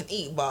all you can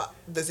eat, but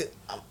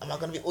am I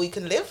going to be all you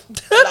can live?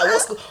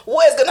 Like,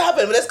 what is going to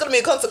happen? But there's going to be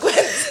a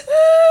consequence.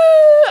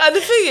 And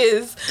the thing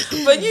is,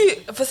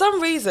 for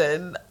some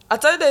reason, I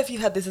don't know if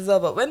you've had this as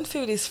well, but when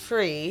food is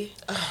free,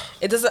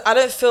 I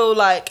don't feel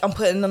like I'm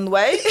putting on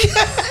weight.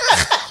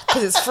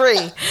 Because it's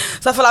free.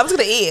 So I feel like I'm just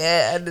going to eat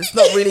it, and it's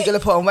not really going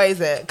to put on weight,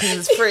 is it? Because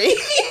it's free.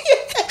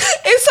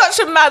 It's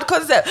such a mad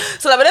concept.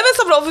 So like whenever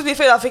someone offers me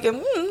food, I'm thinking,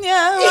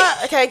 yeah, all right,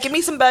 okay, give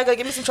me some burger,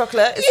 give me some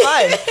chocolate, it's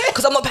fine,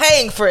 because I'm not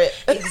paying for it.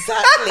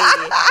 Exactly.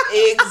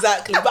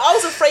 But I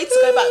was afraid to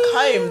go back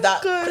home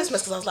that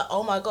Christmas, because I was like,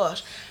 oh my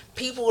gosh,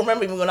 people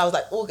remember me when I was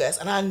like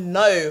August, and I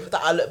know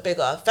that I look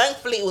bigger.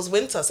 Thankfully it was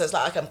winter, so it's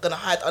like, okay, I'm gonna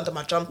hide under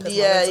my jumpers,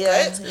 my winter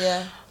coats.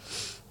 Yeah.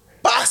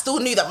 But I still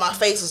knew that my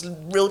face was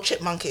real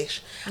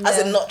chipmunkish, as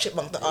in not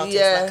Chipmunk the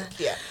artist.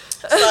 Yeah.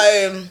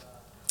 So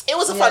it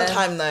was a fun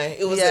time though.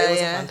 It was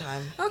a fun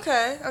time.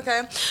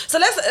 Okay. So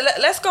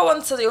let's go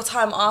on to your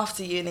time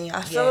after uni.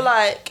 I feel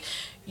like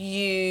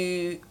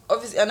you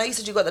obviously, I know you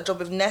said you got the job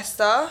with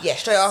Nesta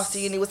straight after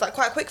uni. Was that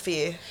quite quick for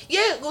you?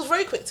 Yeah, it was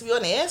very quick, to be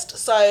honest.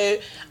 So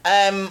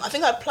I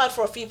think I applied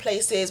for a few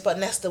places, but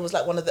Nesta was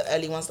like one of the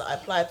early ones that I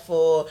applied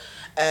for.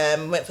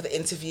 Went for the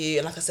interview,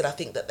 and like I said, I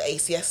think that the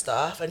ACS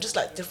stuff and just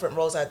like different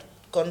roles I'd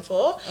gone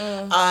for,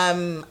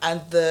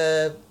 and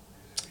the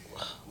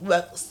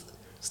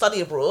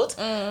study abroad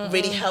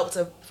really helped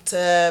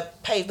to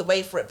pave the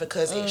way for it,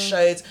 because it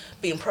showed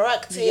being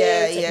proactive,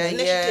 taking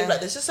initiative.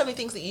 Like there's just so many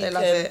things that you can.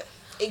 Love it.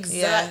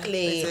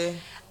 Exactly.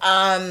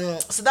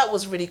 So that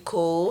was really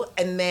cool.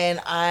 And then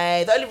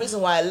the only reason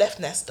why I left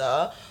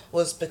Nesta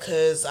was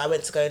because I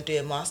went to go and do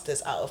a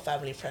master's out of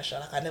family pressure.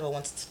 Like I never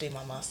wanted to do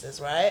my master's,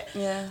 right?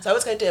 Yeah. So I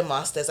went to go do a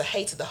master's. I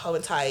hated the whole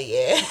entire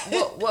year.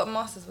 What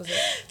master's was it?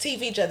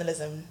 TV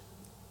journalism.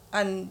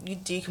 And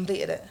you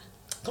completed it?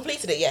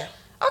 Completed it, yeah.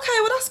 Okay,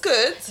 well that's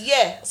good.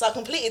 Yeah, so I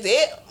completed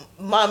it.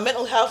 My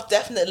mental health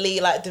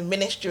definitely like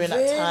diminished during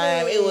that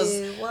time. It was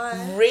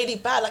really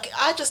bad. Like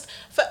I just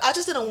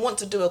didn't want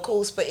to do a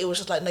course, but it was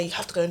just like, no, you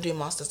have to go and do a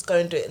master's, go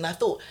and do it. And I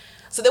thought,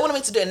 so they wanted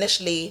me to do it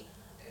initially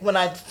when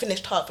I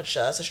finished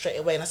Hertfordshire, so straight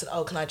away. And I said,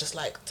 oh, can I just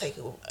like take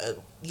a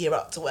year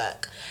out to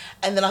work?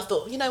 And then I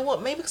thought, you know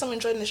what, maybe because I'm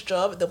enjoying this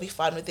job, they'll be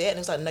fine with it. And it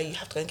was like, no, you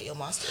have to go and get your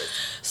master's.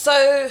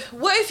 So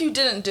what if you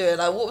didn't do it?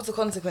 Like, what was the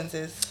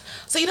consequences?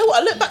 So you know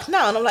what, I look back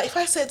now and I'm like, if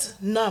I said,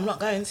 no, I'm not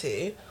going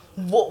to,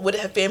 what would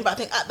it have been? But I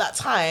think at that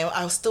time,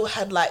 I still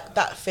had like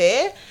that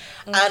fear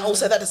and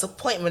also that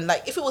disappointment.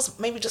 Like if it was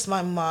maybe just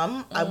my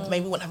mum, I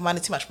maybe wouldn't have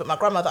minded too much. But my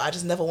grandmother, I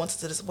just never wanted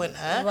to disappoint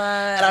her.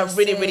 Right, and I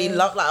really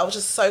loved, like I was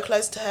just so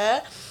close to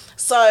her.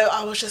 So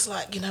I was just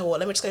like, you know what,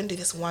 let me just go and do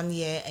this 1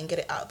 year and get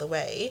it out of the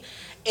way.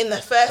 In the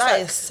first... That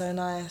is so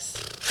nice.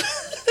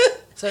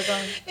 So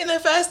gone. In the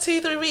first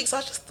 2-3 weeks,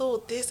 I just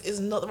thought this is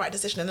not the right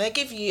decision. And they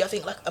give you, I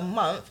think, like a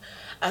month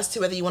as to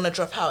whether you want to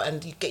drop out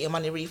and you get your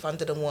money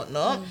refunded and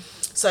whatnot.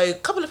 So a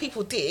couple of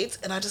people did,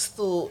 and I just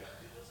thought,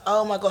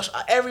 oh my gosh,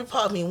 every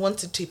part of me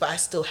wanted to, but I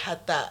still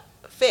had that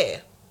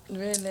fear.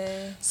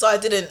 Really? So I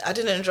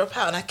didn't drop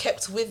out, and I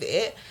kept with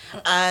it.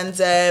 And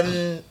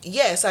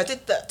so I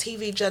did that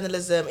TV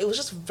journalism. It was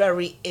just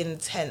very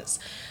intense.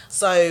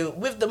 So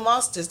with the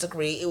master's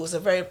degree, it was a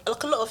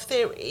lot of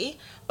theory,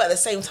 but at the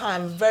same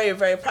time, very,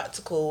 very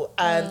practical.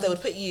 And they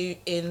would put you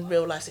in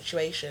real life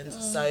situations.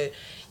 So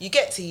you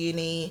get to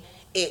uni,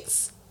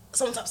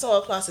 sometimes some of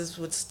our classes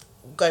would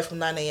go from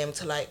 9 a.m.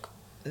 to like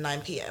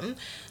 9 p.m.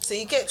 So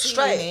you get to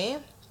uni.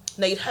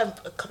 No, you'd have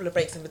a couple of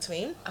breaks in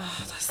between.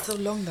 Oh, that's so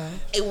long though.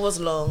 It was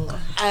long.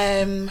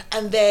 And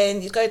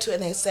then you go to it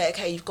and they say,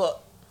 okay, you've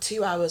got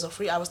 2 hours or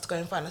 3 hours to go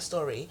and find a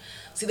story.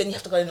 So then you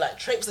have to go and like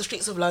traipse the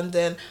streets of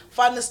London,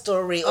 find a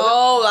story.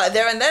 Like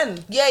there and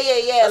then?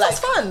 Yeah. That's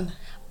fun.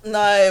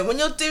 No, when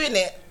you're doing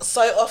it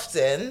so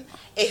often,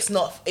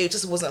 it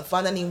just wasn't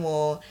fun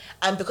anymore.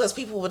 And because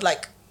people would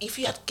like, if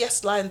you had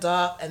guests lined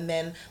up and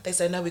then they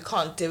say, no, we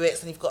can't do it.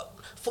 So you've got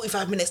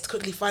 45 minutes to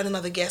quickly find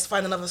another guest,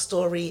 find another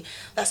story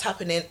that's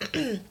happening.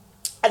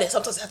 And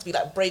sometimes it has to be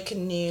like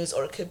breaking news,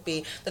 or it could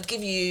be, they'd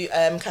give you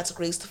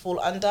categories to fall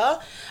under.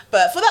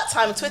 But for that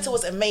time, Twitter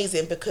was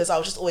amazing because I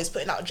was just always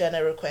putting out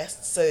journal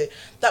requests. So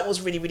that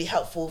was really, really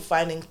helpful,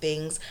 finding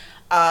things.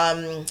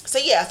 I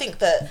think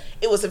that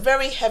it was a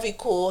very heavy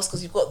course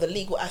because you've got the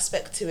legal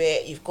aspect to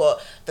it, you've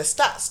got the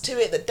stats to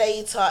it, the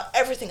data,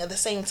 everything at the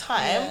same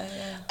time.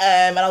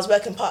 And I was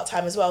working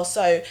part-time as well.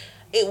 So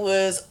it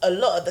was a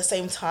lot at the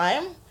same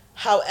time.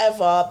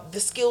 However, the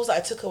skills that I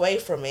took away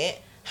from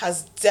it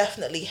has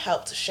definitely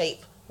helped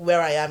shape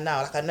where I am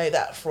now. Like I know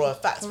that for a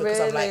fact because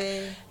I'm like,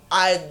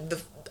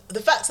 the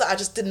fact that I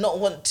just did not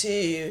want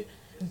to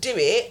do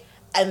it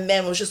and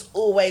then was just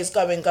always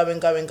going.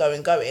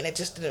 It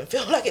just didn't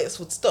feel like it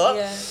would stop.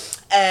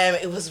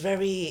 It was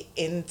very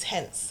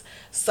intense.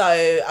 So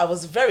I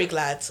was very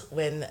glad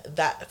when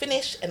that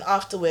finished. And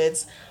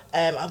afterwards,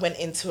 I went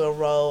into a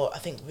role, I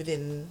think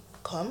within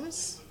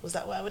comms. Was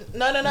that where I went?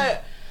 No.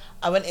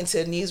 I went into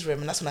a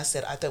newsroom, and that's when I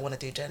said I don't want to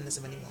do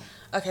journalism anymore.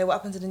 Okay, what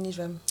happened to the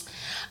newsroom?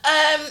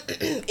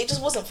 It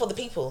just wasn't for the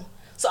people.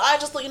 So I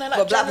just thought,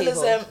 like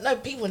journalism, people? No,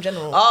 people in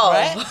general,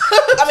 right?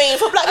 I mean,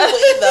 for black people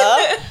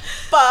either.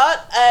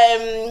 But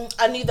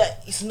I knew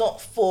that it's not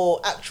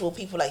for actual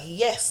people. Like,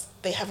 yes,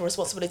 they have a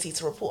responsibility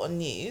to report on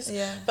news,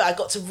 but I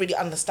got to really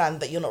understand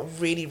that you're not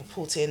really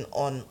reporting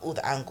on all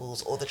the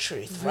angles or the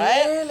truth,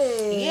 right?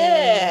 Really?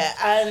 Yeah,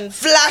 and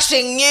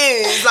flashing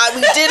news, like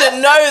we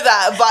didn't know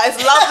that, but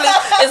it's lovely.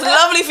 It's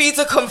lovely for you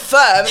to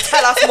confirm.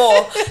 Tell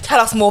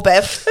us more,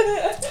 Bev.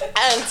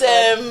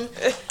 And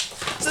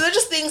So they're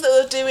just things that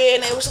we're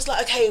doing. It was just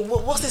like, okay,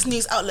 what's this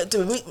news outlet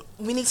doing?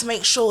 We need to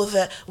make sure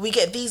that we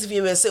get these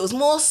viewers. So it was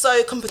more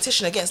so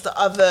competition against the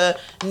other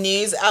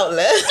news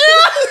outlet.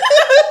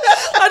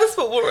 I just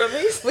put water on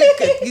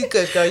me. You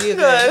good, girl. You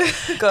good.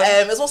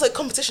 It was also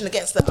competition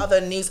against the other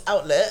news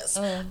outlets,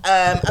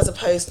 as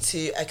opposed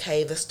to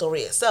the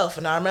story itself.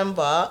 And I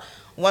remember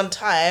one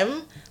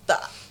time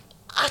that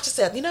I just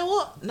said, you know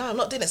what? No, I'm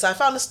not doing it. So I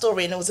found a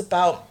story, and it was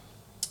about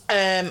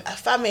a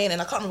famine,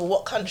 and I can't remember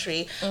what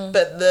country,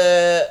 but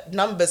the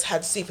numbers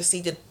had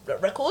superseded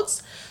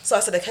records. So I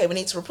said, okay, we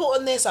need to report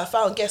on this. I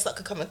found guests that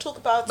could come and talk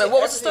about it. But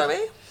what was the story?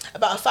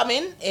 About a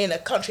famine in a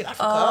country in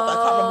Africa, but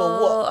I can't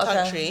remember what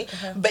country,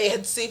 but it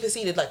had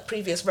superseded like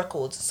previous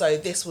records. So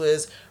this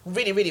was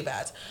really, really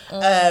bad.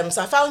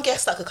 So I found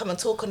guests that could come and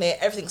talk on it,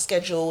 everything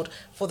scheduled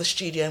for the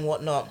studio and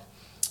whatnot.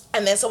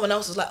 And then someone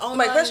else was like, oh,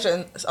 my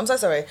question, I'm so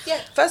sorry. Yeah.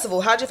 First of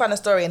all, how did you find the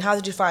story, and how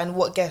did you find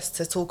what guests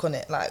to talk on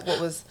it? Like, what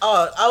was...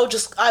 I would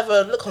just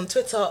either look on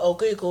Twitter or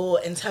Google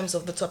in terms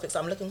of the topics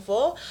I'm looking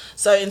for.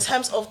 So in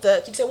terms of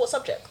did you say what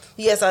subject?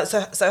 Yeah,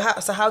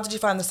 so how did you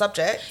find the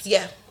subject?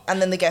 Yeah. And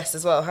then the guests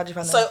as well. How did you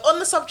find them? So on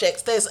the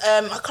subjects, there's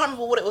I can't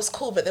remember what it was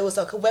called, but there was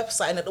like a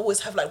website, and it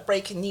always have like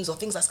breaking news or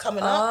things that's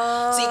coming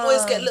up. So you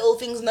always get little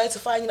things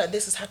notifying you like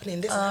this is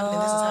happening, this is happening,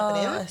 this is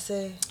happening. I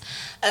see.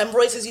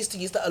 Reuters used to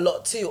use that a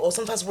lot too, or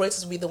sometimes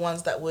Reuters would be the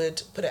ones that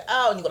would put it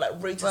out, and you got like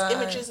Reuters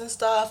images and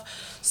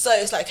stuff. So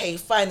it's like, hey,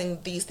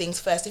 finding these things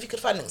first. If you could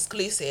find an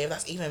exclusive,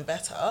 that's even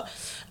better.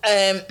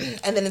 And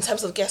then in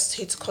terms of guests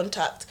who to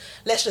contact,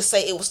 let's just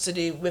say it was to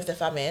do with the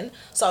famine.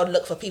 So I would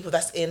look for people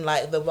that's in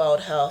like the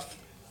World Health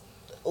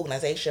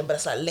Organization, but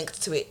it's like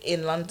linked to it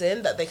in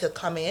London, that they could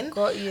come in.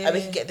 Got you. And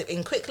we could get them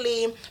in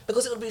quickly,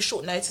 because it would be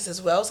short notice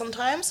as well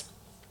sometimes.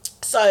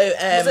 So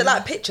was it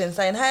like pitching,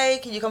 saying, hey,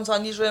 can you come to our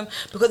newsroom?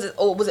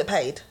 Or was it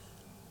paid?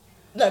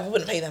 No, we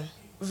wouldn't pay them.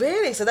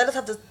 Really? So they just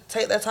have to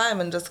take their time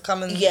and just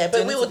come and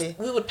but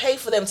we would pay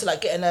for them to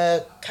like get in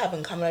a cab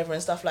and come over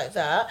and stuff like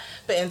that.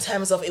 But in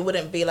terms of, it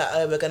wouldn't be like,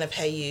 oh, we're gonna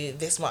pay you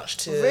this much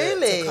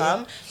to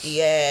come.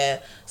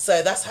 Yeah.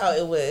 So that's how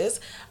it was.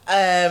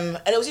 And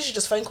it was usually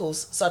just phone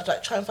calls. So I'd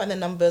like try and find their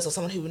numbers, or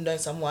someone who would know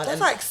someone. That's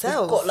and like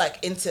sales. Got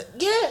like into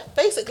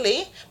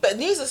basically. But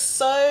news is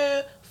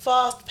so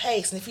fast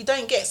paced, and if you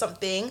don't get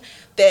something,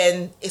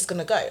 then it's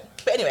gonna go.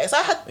 But anyway, so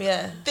I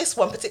had this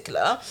one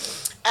particular,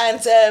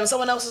 and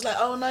someone else was like,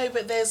 oh no,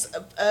 but there's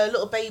a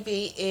little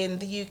baby in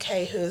the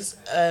UK who's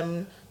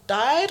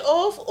died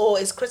of or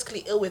is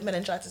critically ill with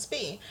meningitis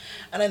B,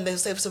 and then they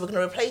said, so we're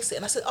gonna replace it.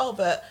 And I said, oh,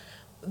 but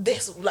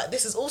this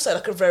is also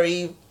like a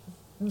very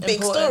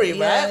big story,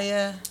 right?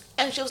 Yeah.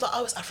 And she was like,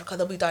 oh, it's Africa,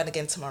 they'll be dying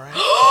again tomorrow.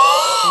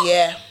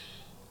 Yeah.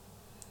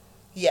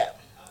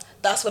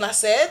 That's when I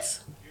said,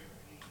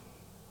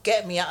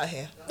 get me out of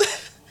here.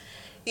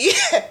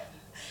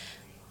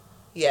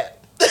 Yeah.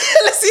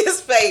 Let's see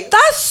his face.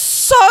 That's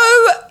so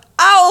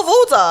out of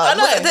order. I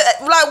know.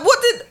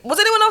 Was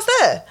anyone else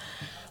there?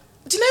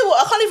 Do you know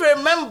what? I can't even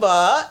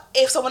remember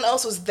if someone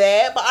else was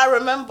there, but I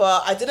remember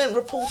I didn't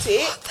report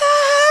it. What the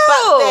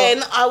hell? But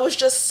then I was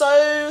just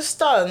so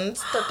stunned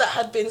that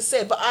had been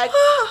said. But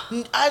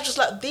I just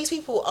like, these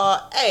people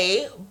are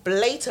A,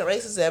 blatant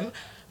racism,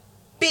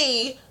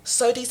 B,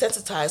 so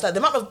desensitized. Like the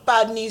amount of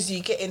bad news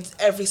you get in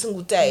every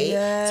single day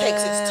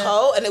takes its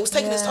toll, and it was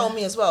taking its toll on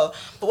me as well.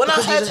 But when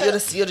I heard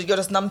you're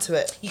just numb to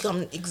it. You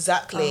come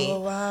exactly.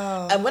 Oh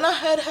wow. And when I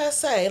heard her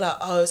say like,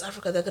 oh, it's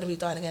Africa, they're gonna be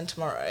dying again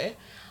tomorrow,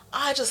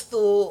 I just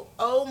thought,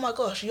 oh my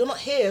gosh, you're not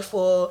here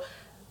for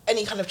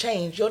any kind of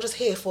change. You're just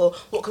here for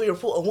what can we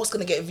report on, what's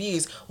gonna get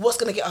views, what's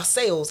gonna get us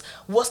sales,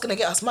 what's gonna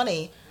get us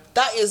money.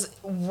 That is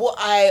what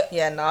I...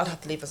 Yeah, no, I'd have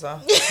to leave as well.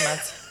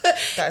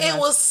 That's mad. It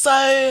was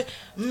so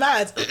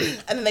mad.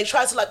 And then they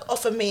tried to like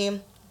offer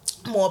me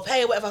more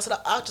pay or whatever. I said,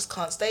 I just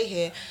can't stay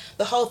here.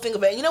 The whole thing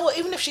of it. You know what?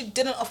 Even if she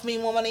didn't offer me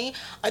more money,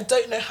 I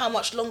don't know how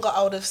much longer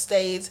I would have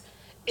stayed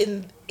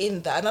in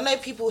that. And I know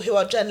people who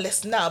are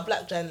journalists now,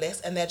 black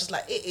journalists, and they're just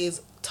like, it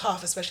is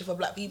tough, especially for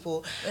black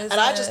people. And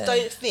I just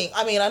don't think,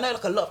 I mean, I know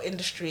like a lot of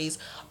industries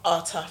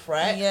are tough,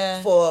 right?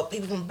 Yeah. For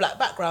people from black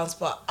backgrounds,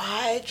 but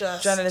I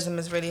just... Journalism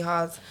is really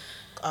hard.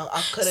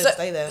 I couldn't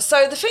stay there.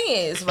 So the thing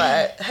is,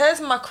 right,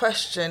 here's my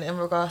question in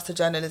regards to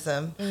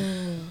journalism.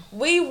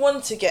 We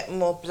want to get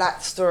more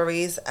black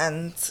stories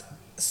and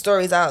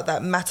stories out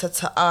that matter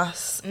to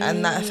us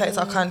and that affect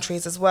our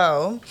countries as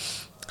well.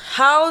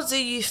 How do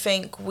you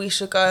think we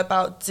should go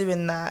about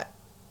doing that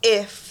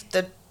if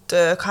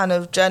the kind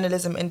of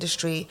journalism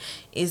industry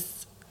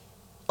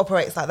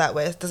operates like that,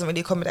 where it doesn't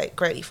really accommodate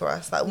greatly for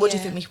us? Like, what do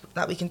you think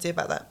we can do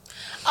about that?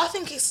 I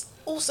think it's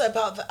also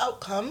about the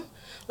outcome.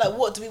 Like,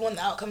 what do we want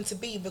the outcome to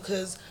be?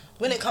 Because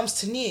when it comes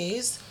to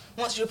news,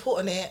 once you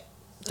report on it,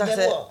 that's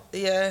then it. what?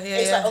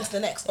 It's like on to the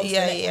next.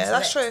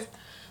 That's true.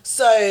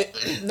 So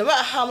no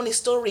matter how many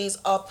stories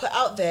are put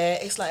out there,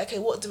 it's like, okay,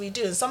 what do we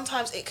do? And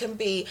sometimes it can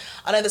be,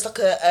 I know there's like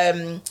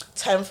a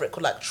term for it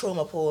called like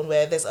trauma porn,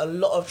 where there's a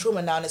lot of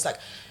trauma now, and it's like,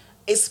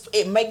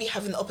 it may be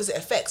having the opposite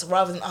effects.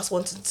 Rather than us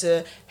wanting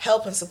to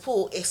help and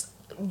support, it's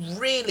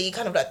really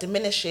kind of like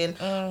diminishing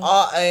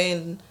our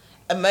own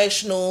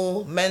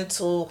emotional,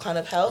 mental kind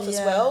of health as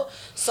well.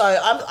 So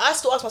I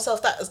still ask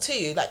myself that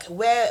too, like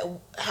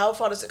how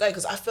far does it go?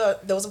 Because I feel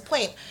there was a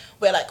point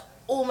where like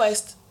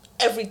almost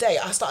every day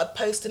I started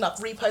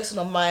reposting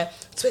on my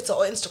Twitter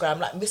or Instagram,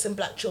 like missing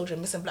black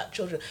children, missing black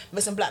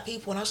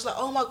people. And I was just like,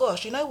 oh my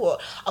gosh, you know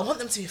what? I want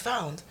them to be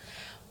found.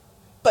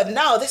 But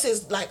now this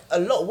is like a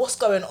lot. What's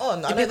going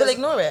on? Do people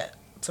ignore it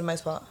for the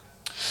most part?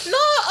 No,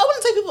 I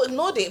wouldn't say people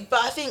ignored it,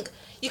 but I think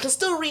you can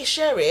still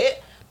reshare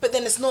it. But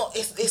then it's not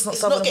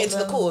getting to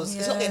the cause.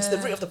 It's not getting to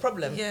the root of the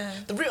problem. Yeah.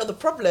 The root of the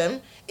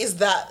problem is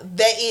that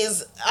there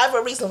is either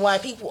a reason why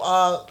people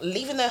are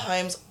leaving their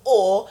homes,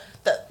 or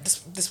that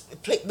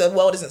the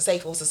world isn't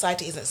safe, or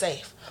society isn't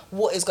safe.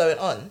 What is going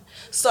on?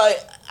 So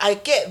I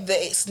get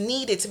that it's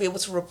needed to be able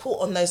to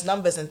report on those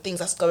numbers and things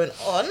that's going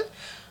on.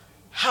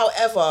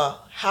 However,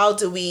 how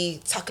do we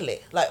tackle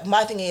it? Like,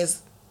 my thing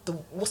is,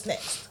 what's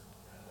next?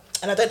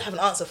 And I don't have an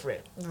answer for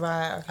it.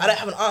 Right. Okay. I don't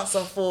have an answer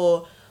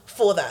for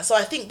that. So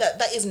I think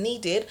that is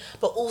needed,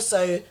 but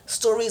also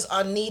stories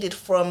are needed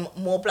from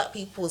more black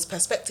people's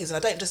perspectives. And I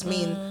don't just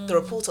mean the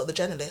reporter or the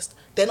journalist.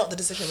 They're not the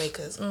decision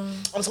makers.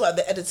 I'm talking about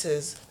the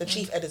editors, the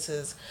chief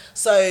editors.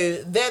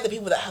 So they're the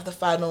people that have the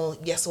final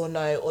yes or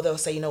no, or they'll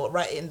say, you know what,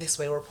 write it in this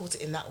way or report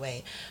it in that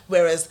way.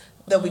 Whereas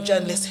there'll be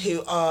journalists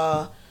who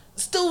are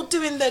still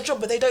doing their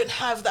job, but they don't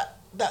have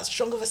that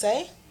strong of a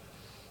say.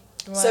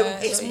 Right, so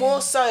it's more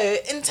so,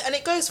 and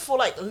it goes for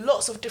like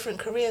lots of different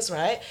careers,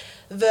 right?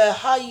 The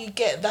higher you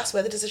get, that's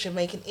where the decision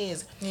making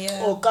is,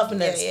 or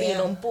governance, being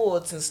on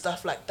boards and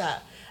stuff like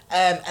that.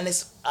 And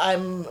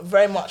I'm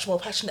very much more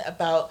passionate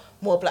about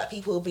more black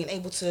people being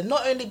able to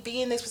not only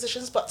be in these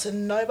positions, but to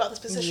know about these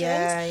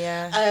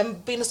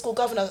positions. Being a school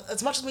governor,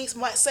 as much as we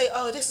might say,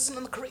 oh, this isn't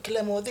on the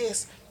curriculum or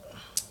this,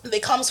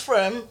 it comes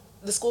from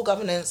the school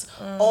governance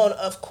on,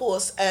 of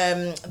course,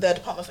 the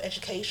Department of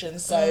Education.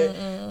 So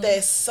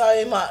there's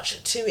so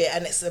much to it,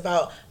 and it's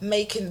about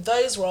making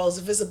those roles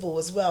visible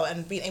as well,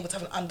 and being able to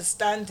have an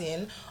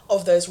understanding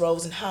of those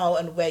roles and how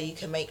and where you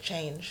can make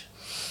change.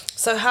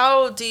 So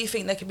how do you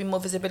think there could be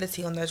more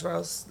visibility on those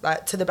roles,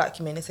 like to the black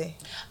community?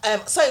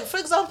 So, for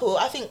example,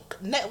 I think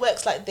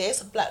networks like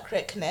this, Black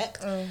Create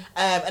Connect,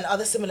 and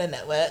other similar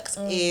networks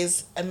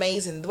is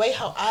amazing. The way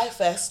how I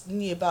first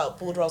knew about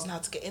board roles and how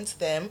to get into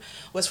them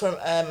was from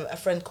a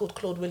friend called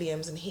Claude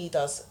Williams, and he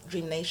does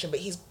Dream Nation, but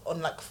he's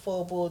on like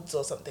 4 boards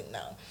or something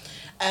now.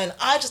 And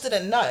I just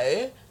didn't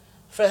know,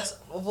 first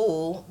of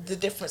all, the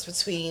difference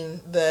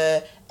between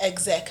the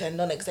exec and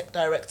non-exec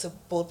director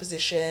board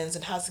positions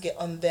and how to get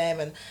on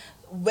them and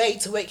way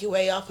to work your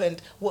way up and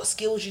what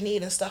skills you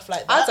need and stuff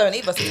like that. I don't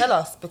either, so tell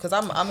us, because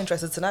I'm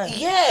interested to know.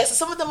 Yeah, so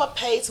some of them are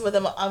paid, some of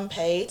them are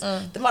unpaid.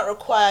 They might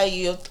require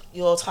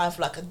your time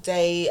for like a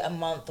day, a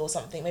month or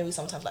something, maybe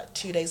sometimes like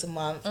 2 days a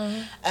month.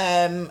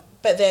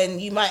 But then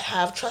you might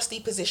have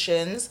trustee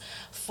positions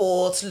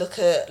to look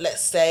at,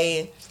 let's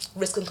say,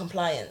 risk and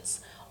compliance,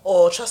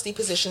 or trustee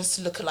positions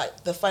to look at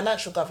like the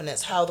financial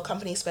governance, how the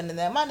company is spending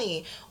their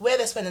money, where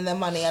they're spending their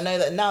money. I know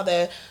that now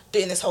they're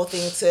doing this whole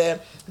thing to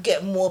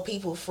get more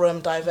people from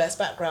diverse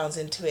backgrounds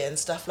into it and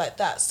stuff like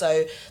that.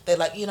 So they're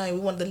like, we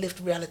want the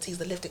lived realities,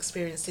 the lived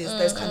experiences,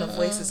 those kind of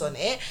voices on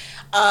it.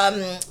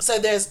 So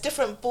there's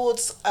different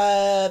boards.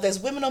 There's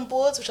women on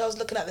boards, which I was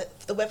looking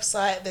at the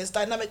website. There's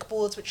dynamic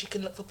boards, which you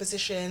can look for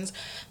positions.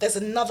 There's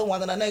another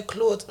one, and I know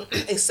Claude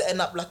is setting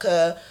up like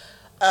a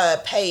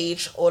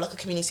page or like a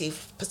community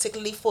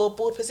particularly for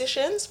board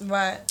positions,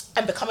 right,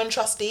 and becoming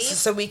trustees,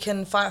 so we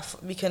can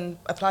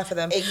apply for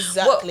them.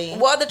 Exactly.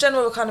 What are the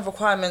general kind of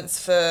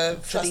requirements for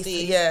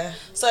trustees? These?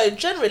 So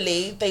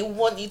generally they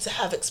want you to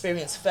have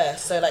experience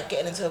first, so like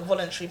getting into a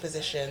voluntary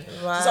position.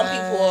 Right. So some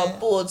people are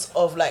boards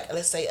of like,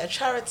 let's say, a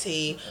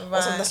charity,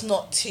 or something that's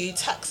not too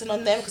taxing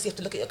on them, because you have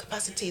to look at your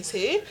capacity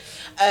too.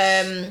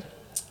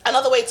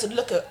 Another way to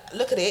look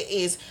at it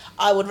is,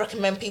 I would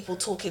recommend people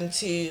talking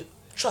to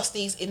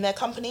trustees in their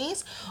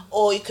companies,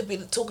 or you could be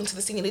talking to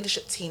the senior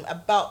leadership team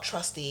about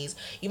trustees.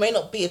 You may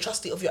not be a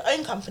trustee of your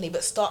own company,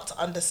 but start to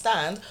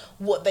understand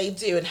what they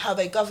do and how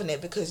they govern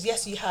it, because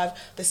yes, you have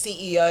the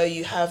CEO,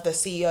 you have the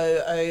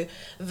COO,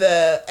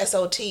 the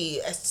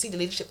SLT, senior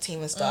leadership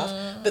team and stuff,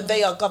 but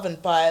they are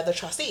governed by the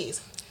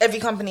trustees. Every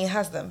company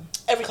has them?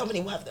 Every company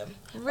will have them.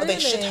 Really? Or they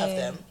should have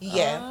them.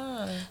 Yeah.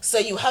 So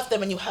you have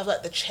them, and you have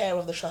like the chair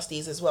of the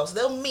trustees as well. So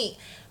they'll meet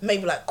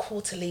maybe like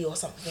quarterly or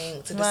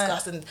something to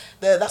discuss, and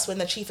that's when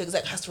the chief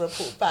exec has to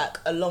report back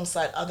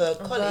alongside other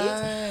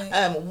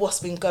colleagues what's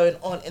been going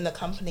on in the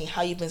company,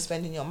 how you've been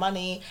spending your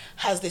money,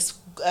 has this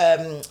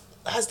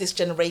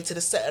generated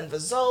a certain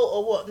result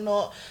or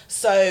whatnot.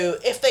 So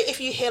if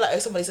you hear like, oh,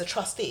 somebody's a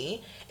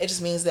trustee, it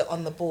just means they're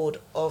on the board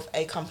of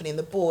a company, and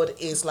the board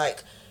is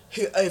like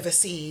who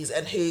oversees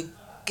and who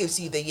gives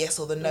you the yes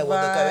or the no or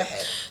the go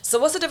ahead. So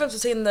what's the difference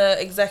between the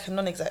exec and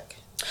non-exec?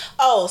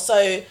 Oh,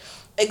 so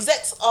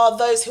execs are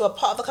those who are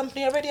part of the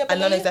company already, I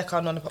believe. And non-exec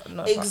are non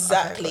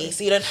exactly. Okay,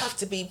 so you don't have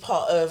to be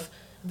part of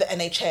the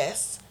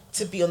NHS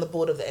to be on the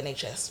board of the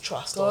NHS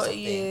trust or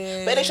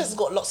something. But NHS has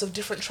got lots of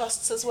different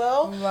trusts as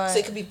well. Right. So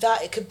it could be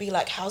that, it could be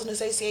like housing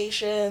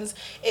associations,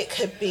 it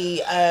could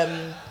be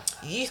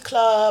youth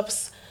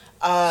clubs.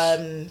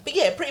 But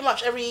yeah, pretty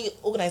much every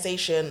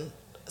organisation,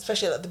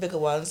 especially like the bigger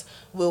ones,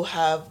 will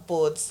have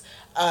boards.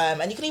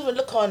 And you can even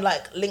look on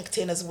like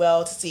LinkedIn as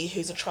well to see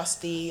who's a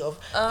trustee of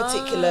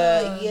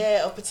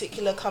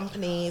particular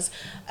companies,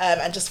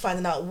 and just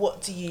finding out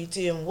what do you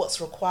do and what's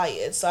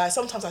required. So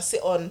sometimes I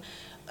sit on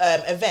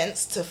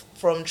events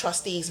from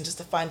trustees and just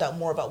to find out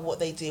more about what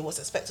they do, what's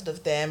expected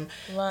of them,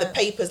 the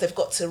papers they've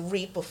got to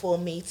read before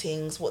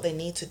meetings, what they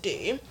need to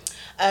do.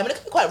 And it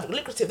can be quite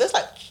lucrative. There's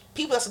like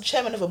people that's the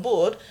chairman of a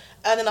board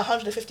earning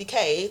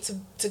 150k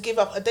to give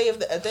up a day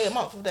a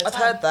month of their time. I've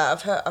heard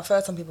that. I've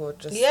heard some people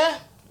just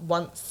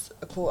once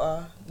a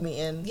quarter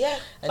meeting. Yeah.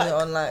 And like,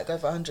 you're on like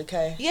over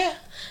 100k. Yeah.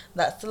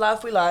 That's the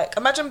life we like.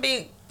 Imagine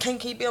can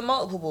you be on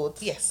multiple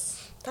boards? Yes.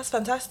 That's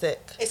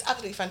fantastic. It's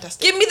absolutely fantastic.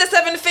 Give me the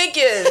 7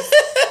 figures.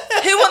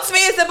 Who wants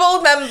me as a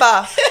board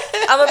member?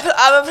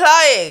 I'm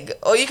applying.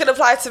 Or you can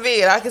apply to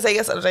me and I can say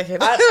yes. I'm joking.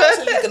 I'm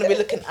actually going to be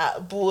looking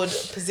at board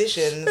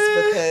positions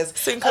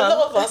because a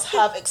lot of us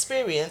have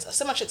experience,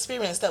 so much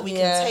experience that we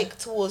can take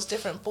towards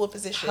different board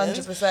positions.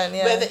 100%,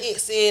 yeah. Whether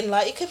it's in,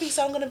 like, it could be,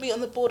 so I'm going to be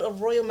on the board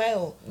of Royal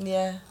Mail.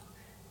 Yeah.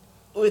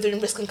 Within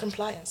risk and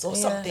compliance or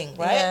something,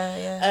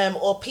 right?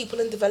 Or people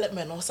in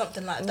development or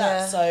something like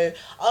that. So I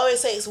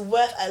always say it's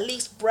worth at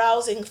least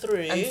browsing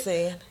through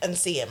and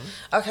seeing.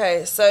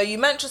 Okay, so you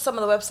mentioned some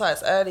of the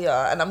websites earlier,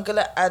 and I'm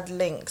gonna add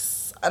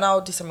links, and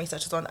I'll do some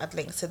research as well and add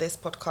links to this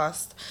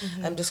podcast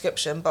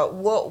description. But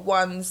what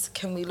ones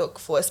can we look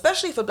for,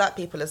 especially for Black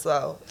people as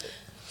well?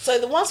 So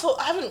the ones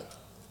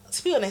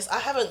to be honest, I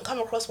haven't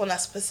come across one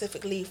that's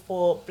specifically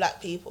for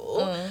Black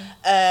people.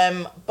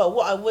 But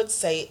what I would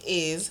say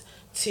is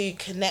to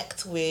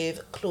connect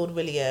with Claude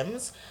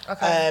Williams.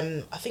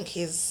 Okay. I think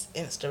his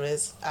Insta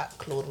is at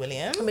Claude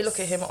Williams. Let me look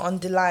at him on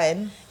the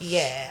line.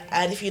 Yeah,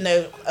 and if you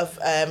know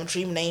of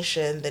Dream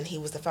Nation, then he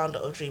was the founder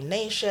of Dream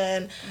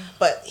Nation.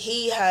 But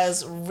he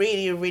has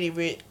really, really,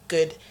 really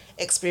good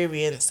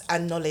experience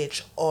and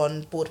knowledge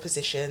on board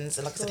positions.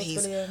 And like Claude I said,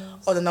 he's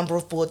Williams. On a number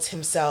of boards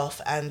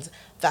himself. And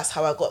that's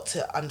how I got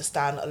to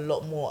understand a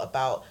lot more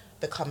about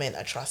becoming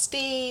a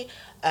trustee,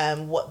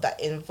 what that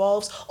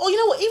involves. Or you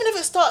know what, even if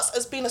it starts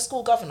as being a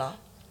school governor,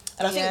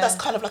 and I think that's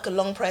kind of like a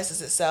long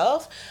process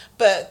itself,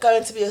 but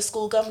going to be a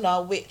school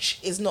governor which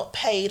is not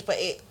paid,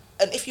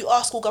 and if you are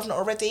a school governor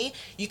already,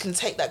 you can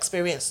take that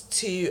experience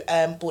to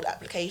board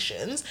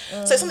applications.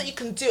 So it's something you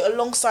can do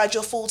alongside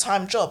your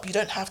full-time job. You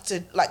don't have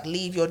to like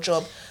leave your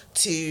job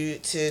to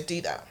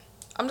do that.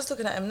 I'm just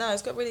looking at him now.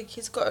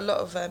 He's got a lot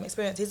of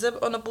experience. He's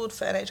on a board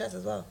for NHS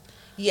as well.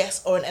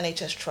 Yes, or an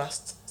NHS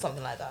trust,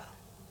 something like that.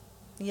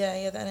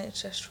 Yeah, the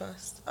NHS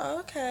trust. Oh,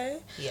 okay.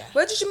 Yeah.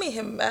 Where did you meet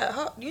him?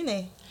 At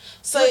uni?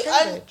 So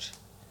say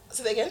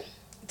that again?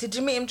 Did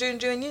you meet him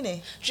during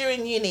uni?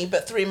 During uni,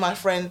 but through my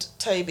friend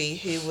Toby,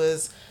 who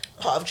was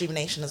part of Dream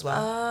Nation as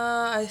well.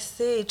 Ah, I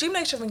see. Dream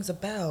Nation rings a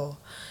bell.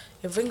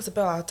 It rings a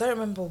bell. I don't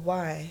remember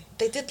why.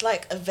 They did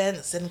like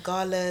events and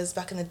galas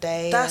back in the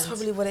day. That's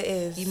probably what it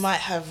is. You might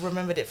have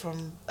remembered it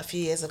from a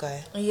few years ago.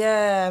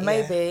 Yeah,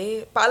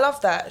 maybe. But I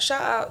love that.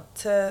 Shout out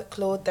to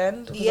Claude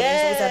then. Because he's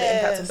always had an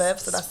impact on Bev.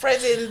 So that's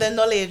spreading the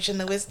knowledge and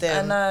the wisdom.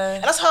 I know.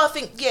 And that's how I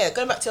think,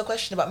 going back to your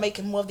question about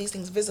making more of these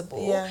things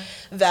visible,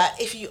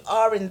 that if you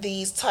are in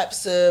these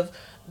types of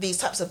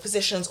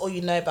positions or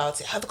you know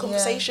about it, have the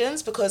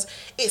conversations because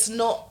it's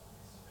not,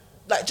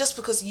 like, just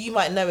because you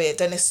might know it,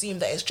 don't assume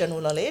that it's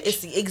general knowledge.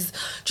 Do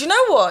you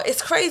know what?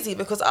 It's crazy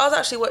because I was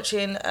actually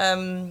watching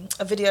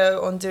a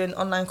video on doing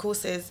online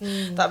courses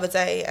the other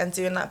day and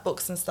doing like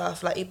books and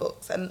stuff, like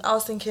ebooks. And I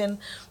was thinking,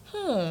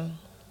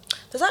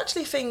 there's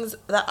actually things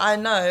that I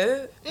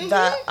know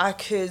that I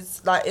could,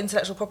 like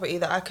intellectual property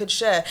that I could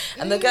share.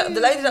 And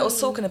the lady that was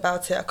talking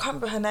about it, I can't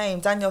remember her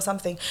name, Danielle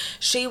something.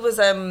 She was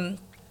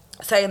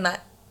saying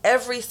that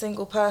every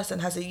single person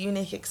has a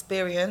unique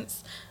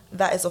experience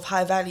that is of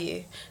high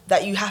value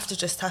that you have to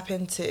just tap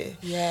into.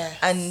 Yes.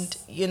 And,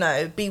 you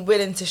know, be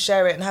willing to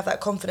share it and have that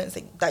confidence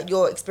that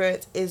your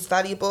experience is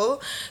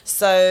valuable.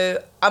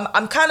 So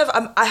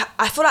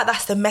I feel like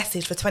that's the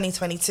message for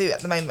 2022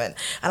 at the moment.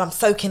 And I'm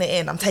soaking it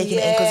in. I'm taking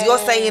it in because you're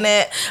saying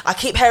it. I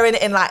keep hearing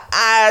it in like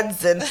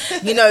ads and,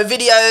 you know,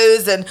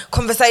 videos and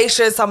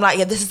conversations. So I'm like,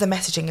 this is the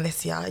messaging in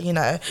this year, you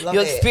know.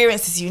 Your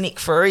experience is unique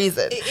for a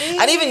reason.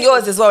 And even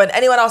yours as well. And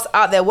anyone else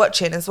out there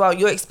watching as well,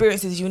 your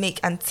experience is unique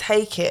and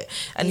take it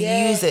and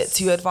use it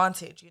to your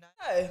advantage, you know.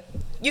 So,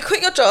 you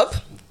quit your job.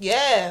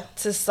 Yeah.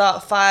 To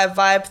start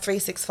Vibe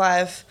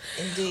 365.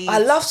 Indeed. I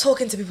love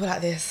talking to people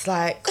like this,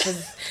 like,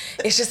 'cause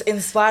it's just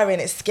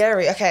inspiring. It's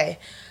scary. Okay.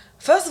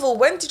 First of all,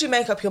 when did you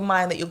make up your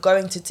mind that you're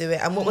going to do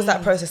it? And what was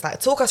that process like?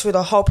 Talk us through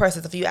the whole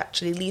process of you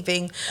actually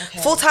leaving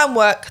full-time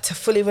work to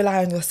fully rely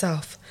on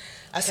yourself.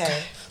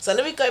 Okay. So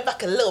let me go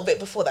back a little bit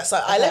before that.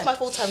 So I left my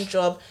full-time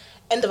job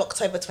end of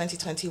October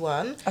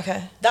 2021.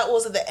 Okay. That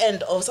was at the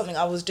end of something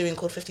I was doing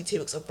called 52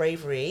 Weeks of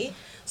Bravery.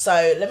 So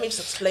let me just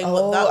explain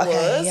what that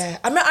was. Yeah.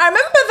 I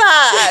remember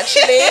that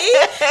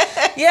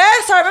actually.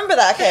 Yes, I remember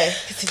that. Okay,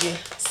 continue.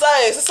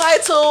 So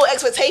societal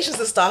expectations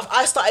and stuff,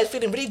 I started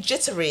feeling really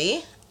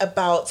jittery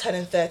about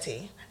turning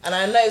 30. And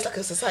I know it's like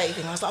a society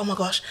thing. I was like, oh my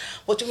gosh,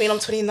 what do you mean I'm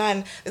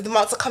 29? The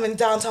marks are coming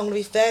down, so I'm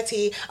going to be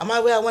 30. Am I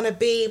where I want to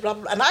be? Blah,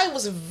 blah, blah. And I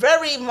was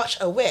very much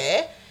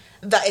aware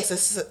that it's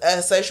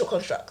a social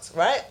construct,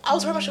 right? I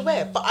was very much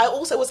aware. But I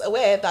also was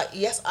aware that,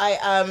 yes, I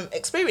am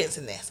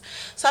experiencing this.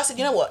 So I said,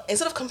 you know what?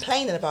 Instead of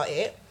complaining about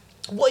it,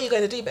 what are you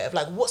going to do better?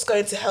 Like, what's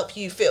going to help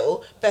you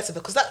feel better?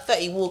 Because that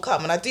 30 will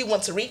come, and I do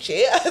want to reach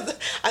it.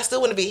 I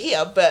still want to be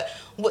here, but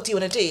what do you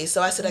want to do?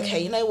 So I said,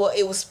 okay, you know what?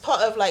 It was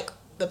part of like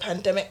the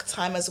pandemic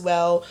time as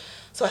well.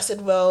 So I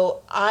said,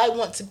 well, I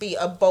want to be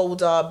a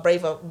bolder,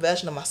 braver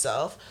version of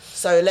myself.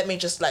 So let me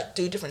just like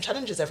do different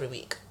challenges every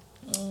week.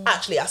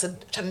 Actually, I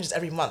said challenges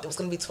every month. It was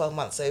going to be 12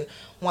 months, so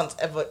one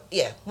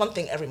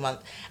thing every month.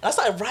 And I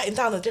started writing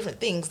down the different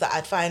things that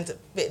I'd find a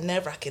bit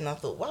nerve-wracking. I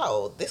thought,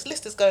 wow, this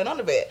list is going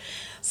on a bit.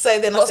 So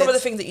then What are some of the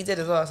things that you did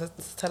as well? So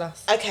tell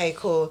us. Okay,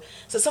 cool.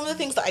 So some of the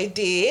things that I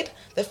did,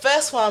 the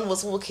first one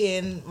was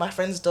walking my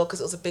friend's dog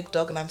because it was a big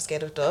dog and I'm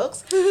scared of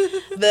dogs.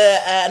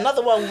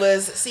 Another one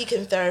was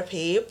seeking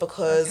therapy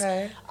because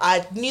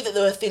I knew that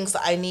there were things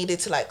that I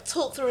needed to like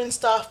talk through and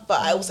stuff, but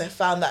I also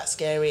found that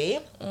scary.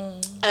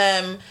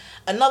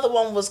 Another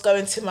one was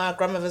going to my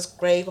grandmother's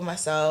grave by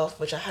myself,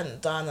 which I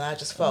hadn't done, and I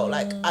just felt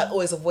like I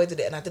always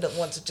avoided it, and I didn't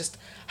want to just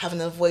have an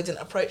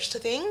avoidant approach to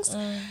things.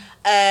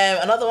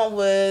 Another one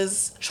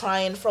was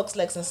trying frogs'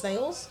 legs and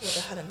snails, which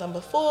I hadn't done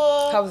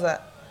before. How was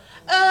that?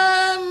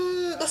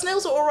 The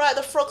snails were alright.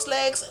 The frogs'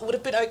 legs would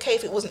have been okay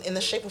if it wasn't in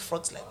the shape of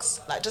frogs'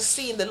 legs. Like just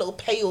seeing the little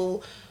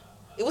pale,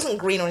 it wasn't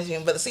green or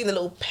anything, but seeing the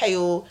little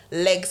pale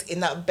legs in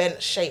that bent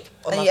shape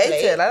on my plate. And you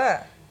ate it like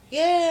that?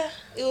 Yeah,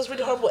 it was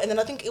really horrible. And then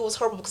I think it was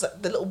horrible because like,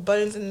 the little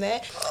bones in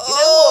there.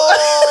 You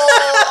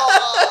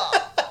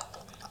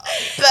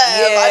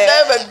Damn, I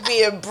know I'm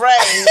being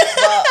brave,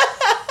 but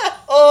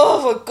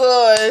oh my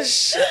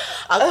gosh.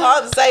 I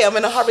can't say I'm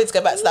in a hurry to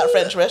go back to that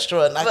French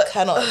restaurant. I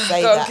cannot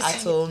say that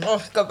at all.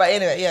 Oh, go back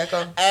anyway. Yeah, go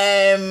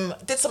on.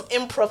 Did some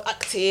improv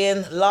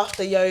acting,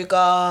 laughter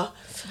yoga.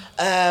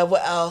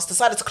 What else?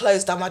 Decided to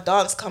close down my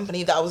dance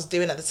company that I was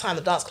doing at the time,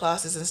 the dance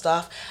classes and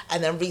stuff,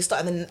 and then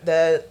restarting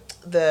the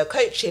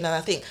coaching. And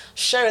I think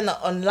sharing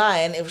that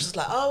online, it was just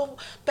like, oh,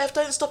 Bev,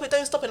 don't stop it.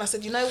 And I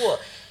said, you know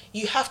what?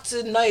 You have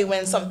to know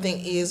when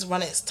something is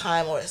run its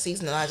time or its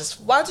season. And I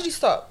just... Why did you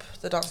stop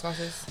the dance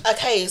classes?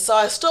 Okay, so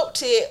I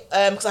stopped it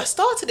because I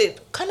started it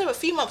kind of a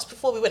few months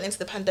before we went into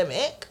the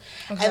pandemic.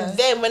 Okay. And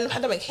then when the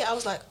pandemic hit, I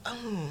was like,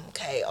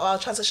 okay, I'll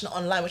transition it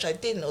online, which I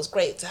did. And it was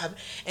great to have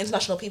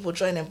international people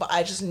joining. But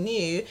I just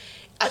knew...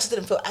 I just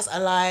didn't feel as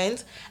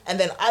aligned. And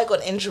then I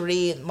got an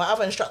injury. My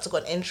other instructor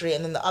got an injury.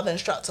 And then the other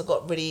instructor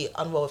got really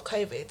unwell with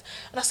COVID.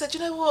 And I said, you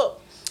know what?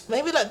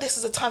 Maybe like this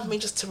is a time for me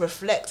just to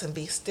reflect and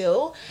be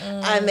still,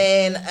 and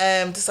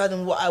then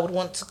deciding what I would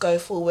want to go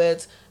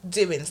forward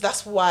doing. So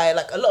that's why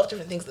like a lot of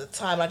different things at the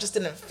time I just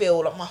didn't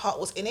feel like my heart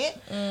was in it.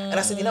 And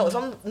I said, you know,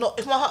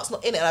 if my heart's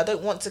not in it and I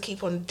don't want to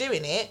keep on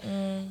doing it,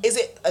 is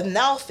it a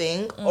now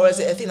thing or is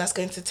it a thing that's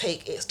going to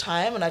take its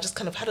time? And I just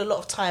kind of had a lot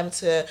of time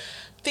to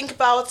think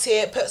about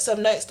it, put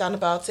some notes down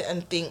about it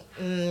and think,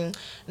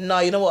 no,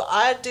 you know what,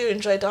 I do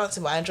enjoy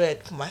dancing, but I enjoy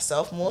it for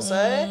myself more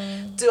so.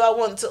 Do I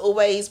want to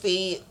always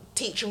be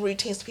teaching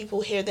routines to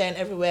people here, there and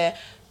everywhere?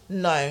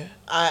 No,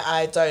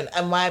 I don't.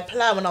 And my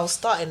plan when I was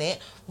starting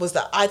it was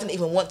that I didn't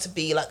even want to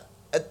be like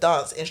a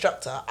dance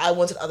instructor. I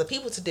wanted other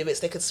people to do it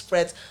so they could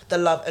spread the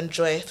love and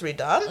joy through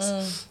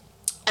dance.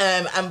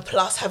 And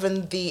plus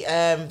having the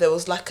there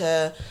was like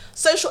a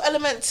social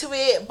element to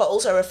it but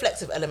also a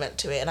reflective element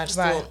to it, and I just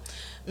thought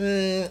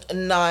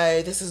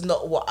no, this is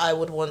not what I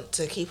would want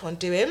to keep on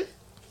doing.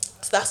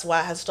 So that's why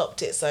I had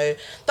stopped it. So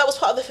that was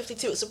part of the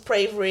 52 Weeks of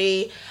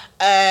Bravery.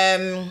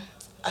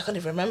 I can't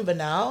even remember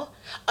now.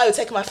 Oh,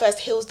 taking my first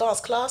heels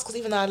dance class, because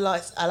even though I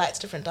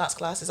liked different dance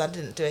classes, I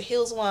didn't do a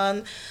heels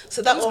one.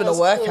 So that one was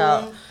a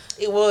workout. Cool.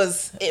 It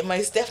was. It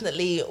most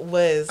definitely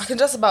was. I can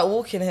just about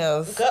walk in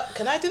heels.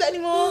 Can I do that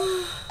anymore?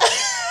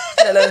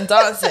 Let alone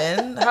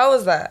dancing. How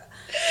was that?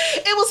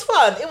 It was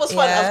fun. It was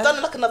fun. Yeah. I've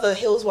done like another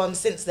heels one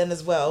since then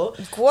as well.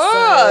 Go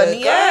on,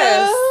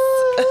 yes.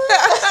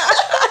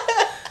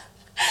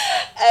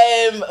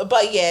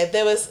 But yeah,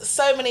 there was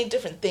so many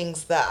different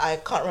things that I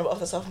can't remember off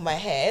the top of my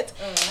head.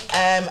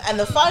 And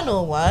the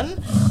final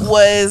one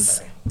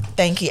was,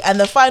 thank you. And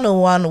the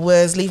final one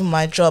was leaving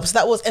my job. So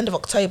that was end of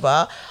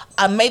October.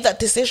 I made that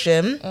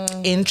decision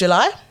in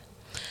July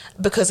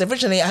because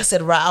originally I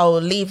said, right, I'll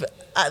leave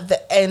at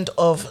the end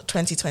of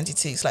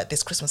 2022. It's like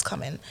this Christmas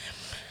coming.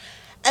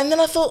 And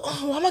then I thought,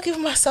 why am I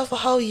giving myself a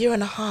whole year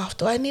and a half?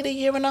 Do I need a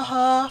year and a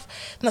half?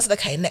 And I said,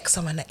 okay, next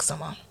summer.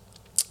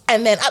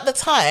 And then at the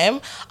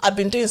time, I'd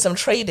been doing some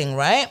trading,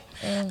 right?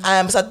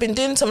 So I'd been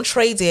doing some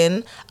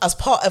trading as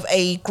part of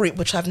a group,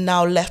 which I've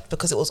now left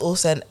because it was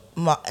also an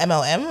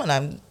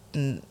MLM,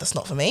 and that's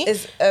not for me.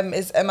 Is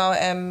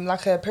MLM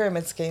like a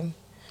pyramid scheme?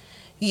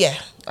 Yeah.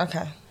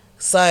 Okay.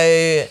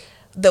 So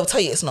they'll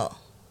tell you it's not,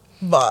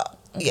 but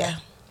yeah.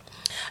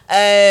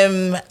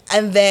 And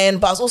then,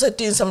 but I was also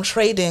doing some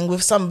trading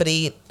with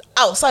somebody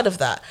outside of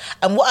that.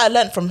 And what I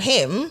learned from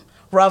him,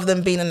 rather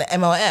than being in the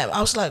MLM, I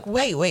was like,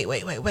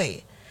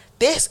 wait.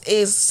 this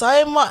is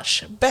so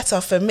much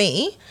better for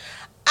me,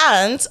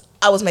 and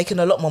I was making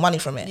a lot more money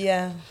from it.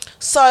 Yeah.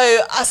 So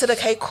I said,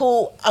 okay,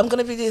 cool. I'm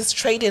going to be this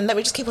trading. Let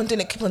me just keep on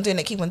doing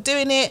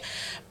it.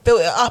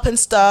 Built it up and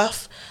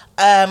stuff.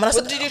 And I What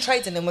said, did you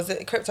trade in? Was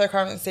it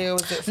cryptocurrency or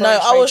was it no,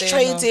 I was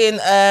trading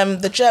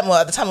the German,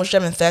 well, at the time it was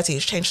German 30.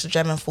 It's changed to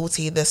German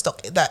 40, the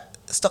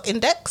stock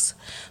index.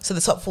 So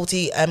the top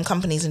 40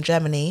 companies in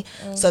Germany.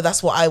 So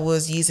that's what I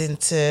was using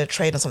to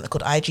trade on something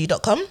called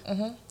IG.com.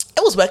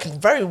 It was working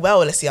very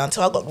well, Alicia,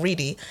 until I got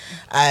greedy.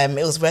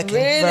 It was working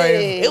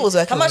Really?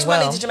 How much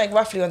money did you make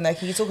roughly on there?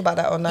 Can you talk about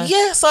that or no?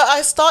 Yeah, so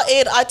I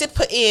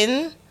put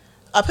in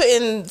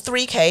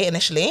 3K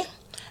initially,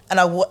 and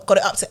I got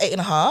it up to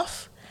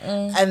 8.5.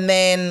 And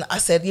then I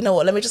said, you know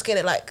what, let me just get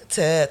it like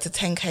to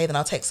 10K, then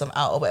I'll take some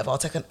out or whatever. I'll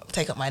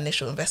take up my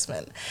initial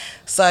investment.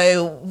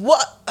 So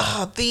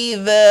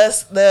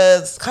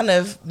the kind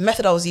of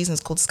method I was using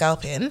is called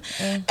scalping.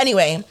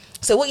 Anyway,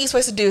 so what you're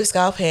supposed to do with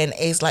scalping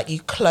is like you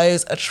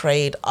close a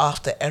trade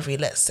after every,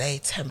 let's say,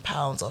 £10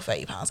 or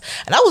 £30.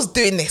 And I was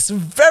doing this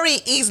very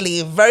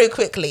easily, very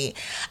quickly.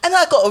 And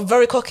I got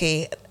very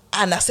cocky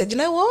and I said, you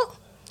know what?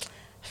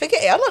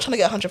 Forget it. I'm not trying to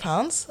get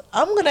 £100.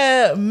 I'm going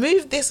to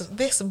move this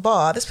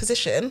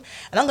position,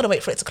 and I'm going to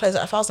wait for it to close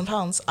at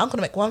 £1,000. I'm going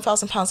to make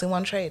 £1,000 in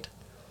one trade.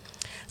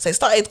 So it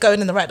started going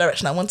in the right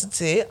direction I wanted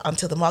to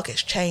until the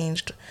markets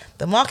changed.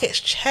 And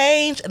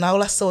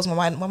all I saw was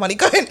my money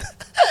going.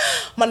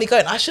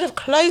 I should have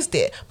closed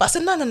it. But I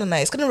said, no.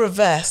 It's going to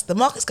reverse. The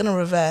market's going to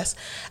reverse.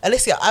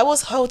 Alicia, I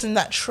was holding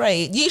that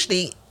trade.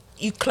 Usually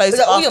you close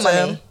it after. All your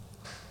money?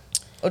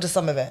 Or just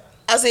some of it?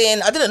 As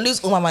in, I didn't lose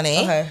all my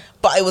money,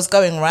 but it was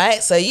going,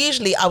 right? So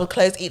usually I would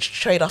close each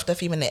trade after a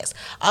few minutes.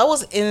 I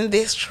was in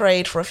this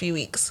trade for a few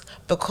weeks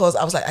because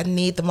I was like, I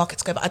need the market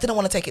to go, but I didn't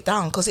want to take it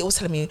down because it was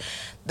telling me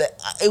that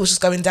it was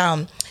just going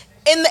down.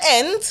 In the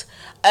end,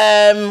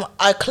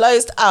 I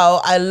closed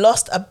out. I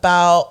lost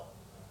about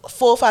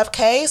 4 or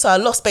 5K. So I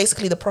lost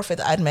basically the profit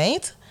that I'd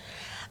made.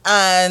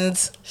 And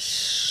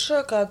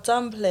sugar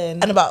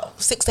dumpling. And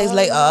about 6 days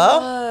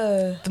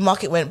later, the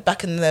market went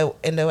back in the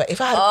way.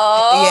 If I had,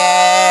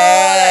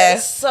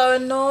 that's so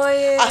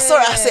annoying. I saw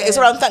it. It's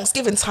around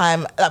Thanksgiving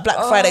time, like Black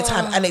Friday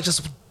time, and it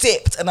just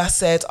dipped. And I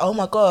said, "Oh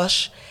my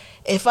gosh,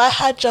 if I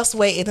had just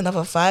waited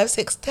another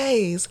 5-6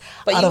 days."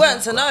 But you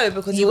weren't to know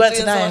because you were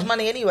doing so much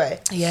money anyway.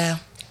 Yeah.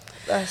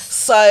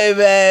 So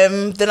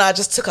then I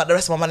just took out the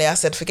rest of my money. I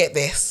said, forget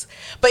this.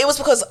 But it was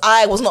because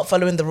I was not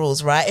following the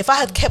rules, right? If I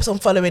had kept on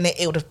following it,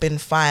 it would have been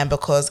fine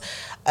because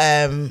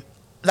that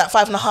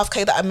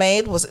 5.5K that I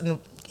made was in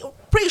a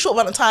pretty short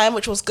amount of time,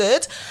 which was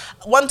good.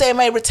 One day I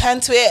may return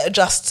to it,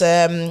 just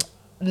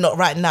not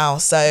right now.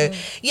 So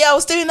yeah, I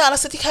was doing that and I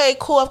said, okay,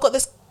 cool, I've got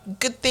this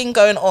good thing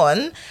going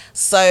on,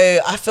 so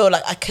I feel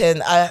like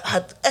I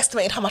had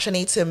estimated how much I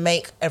need to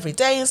make every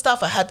day and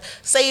stuff. I had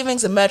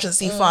savings,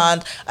 emergency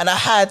fund, and I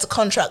had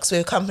contracts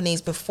with companies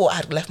before I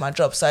had left my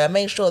job, so I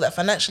made sure that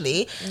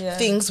financially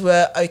things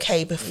were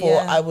okay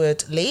before I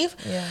would leave.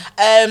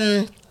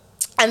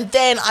 And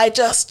then I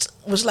just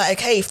was like,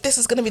 okay, if this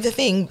is going to be the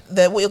thing,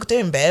 that what you're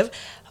doing, Bev,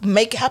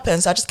 make it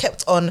happen. So I just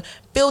kept on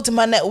building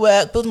my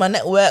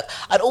network.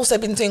 I'd also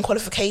been doing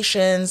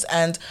qualifications,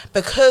 and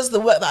because the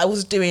work that I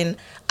was doing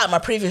at my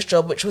previous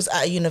job, which was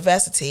at a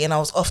university, and I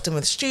was often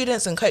with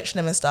students and coaching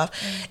them and stuff,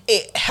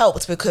 it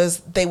helped because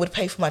they would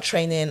pay for my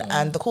training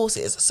and the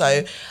courses.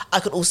 So I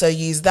could also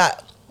use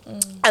that.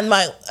 And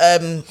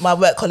my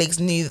work colleagues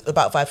knew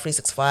about Vibe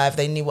 365.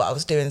 They knew what I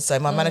was doing. So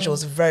my manager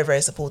was very,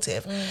 very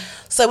supportive.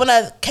 So when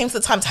I came to the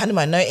time to hand in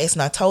my notice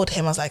and I told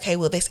him, I was like, hey,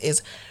 well, this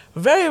is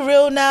very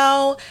real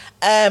now.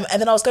 And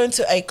then I was going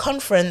to a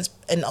conference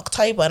in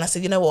October and I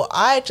said, you know what,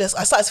 I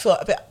started to feel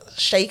a bit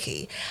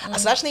shaky. I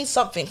said, I just need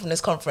something from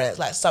this conference,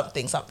 like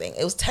something.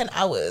 It was 10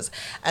 hours.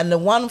 And the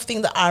one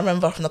thing that I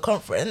remember from the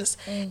conference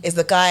is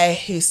the guy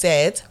who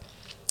said,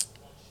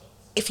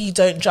 if you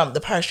don't jump, the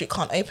parachute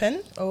can't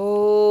open.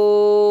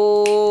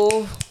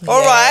 Oh,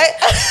 all right.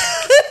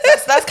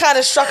 that's kind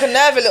of struck a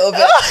nerve a little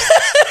bit.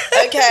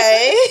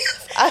 Okay,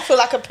 I feel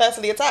like I'm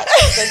personally attacked.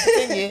 So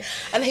continue.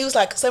 And he was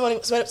like, so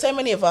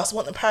many of us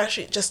want the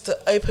parachute just to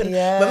open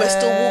when we're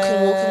still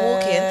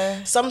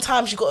walking.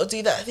 Sometimes you got to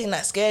do that thing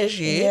that scares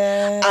you,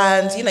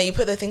 and you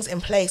put the things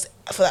in place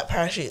for that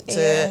parachute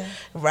to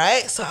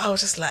right. So I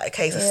was just like,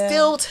 okay, so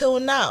still till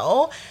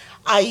now,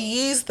 I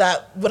use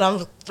that when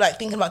I'm like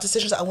thinking about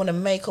decisions that I want to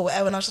make or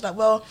whatever, and I was just like,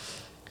 well,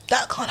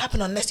 that can't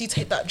happen unless you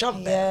take that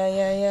jump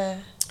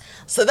there.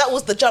 So that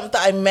was the jump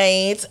that I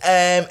made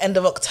end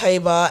of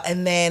October,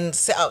 and then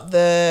set up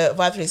the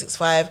Vibe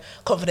 365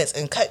 confidence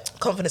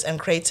and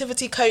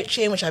creativity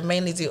coaching, which I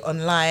mainly do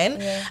online.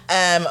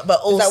 But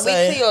also, is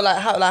that weekly or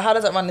how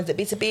does that run? Is it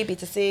B2B,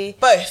 B2C?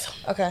 Both.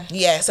 Okay.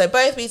 Yeah, so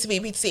both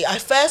B2B, B2C. I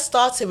first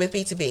started with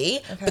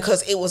B2B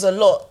because it was a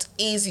lot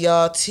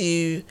easier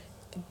to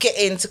get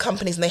into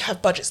companies and they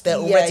have budgets there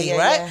already,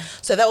 right?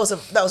 So that was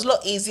a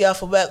lot easier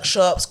for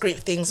workshops, group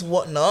things,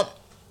 whatnot.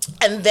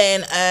 And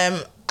then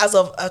as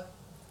of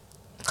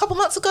a couple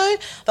months ago,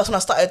 that's when I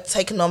started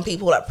taking on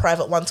people like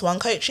private one-to-one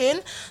coaching.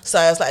 So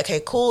I was like,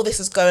 okay, cool, this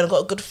is going, I've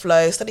got a good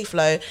flow, steady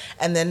flow,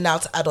 and then now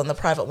to add on the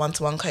private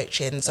one-to-one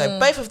coaching. So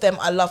both of them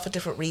I love for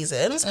different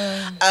reasons.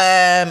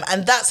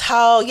 And that's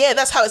how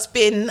it's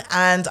been,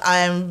 and I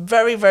am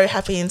very, very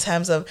happy in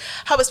terms of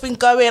how it's been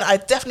going. I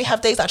definitely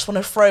have days that I just want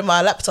to throw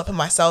my laptop and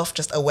myself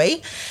just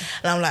away,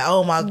 and I'm like,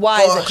 oh my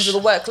Why? gosh. Is it because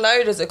of the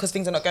workload? Is it because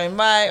things are not going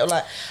right? Or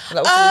like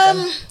what's the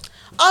reason?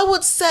 I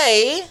would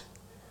say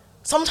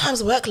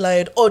sometimes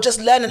workload, or just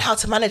learning how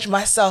to manage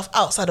myself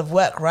outside of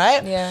work,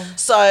 right? Yeah.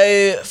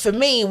 So for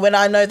me, when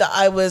I know that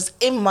I was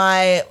in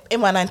my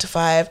 9 to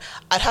 5,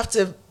 I'd have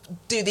to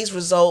do these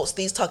results,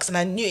 these tasks, and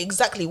I knew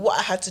exactly what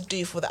I had to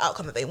do for the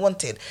outcome that they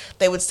wanted.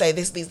 They would say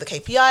these are the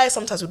KPIs.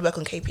 Sometimes we'd work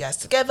on KPIs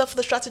together for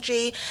the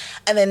strategy.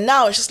 And then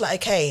now it's just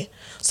like, okay,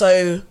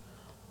 so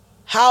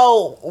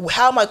how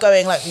am I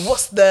going? Like,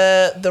 what's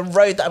the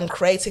road that I'm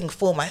creating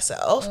for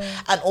myself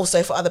and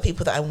also for other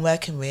people that I'm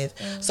working with?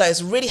 So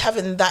it's really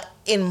having that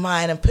in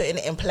mind and putting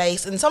it in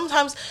place. And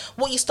sometimes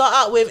what you start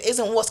out with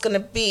isn't what's going to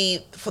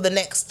be for the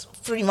next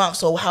 3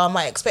 months or how I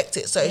might expect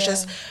it. So it's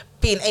just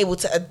being able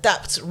to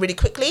adapt really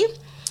quickly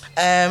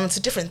to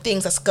different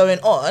things that's going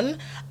on.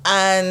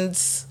 And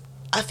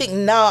I think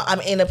now I'm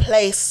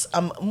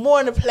more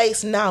in a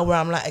place now where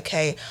I'm like,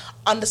 okay,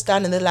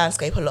 understanding the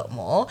landscape a lot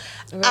more.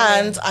 Really?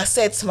 And I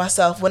said to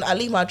myself, when I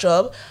leave my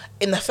job,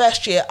 in the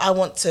first year, I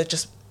want to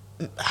just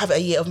have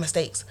a year of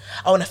mistakes.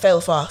 I want to fail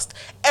fast.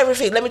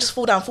 Everything, let me just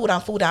fall down, so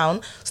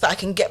that I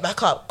can get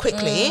back up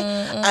quickly.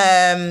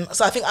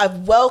 So I think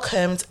I've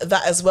welcomed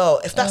that as well.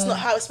 If that's not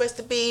how it's supposed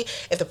to be,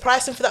 if the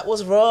pricing for that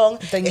was wrong,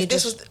 then you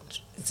just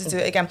to do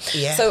it again.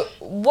 Yeah. So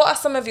what are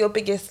some of your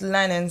biggest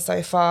learnings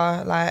so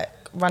far, like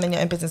running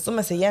your own business?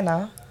 Almost a year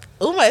now.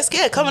 Almost,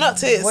 yeah, coming up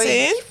to it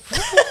soon.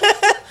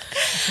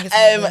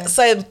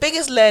 So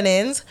biggest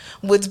learnings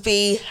would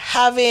be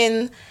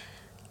having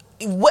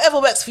whatever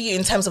works for you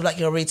in terms of like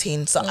your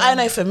routine. So I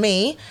know for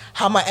me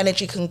how my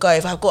energy can go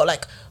if I've got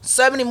like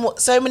so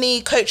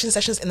many coaching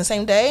sessions in the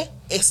same day.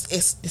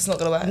 It's not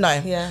gonna work.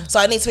 No. Yeah. So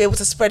I need to be able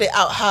to spread it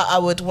out how I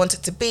would want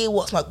it to be.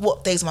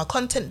 What days are my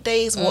content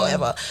days,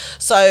 whatever.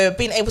 So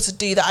being able to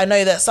do that, I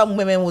know that some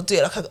women will do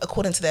it like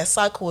according to their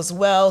cycle as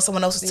well.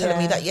 Someone else was telling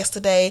me that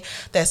yesterday,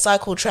 their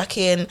cycle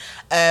tracking.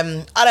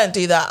 I don't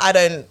do that. I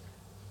don't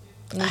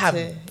have.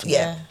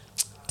 Yeah.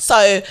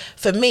 So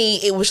for me,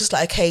 it was just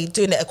like, okay,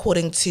 doing it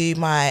according to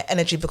my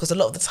energy, because a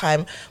lot of the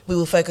time we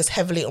will focus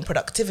heavily on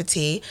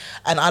productivity,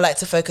 and I like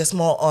to focus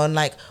more on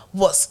like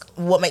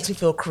what makes me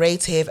feel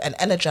creative and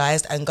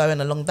energized and going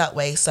along that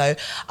way. So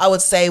I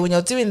would say when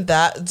you're doing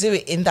that, do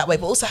it in that way,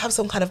 but also have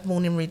some kind of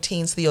morning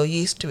routine so you're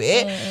used to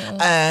it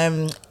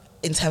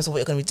in terms of what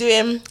you're going to be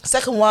doing.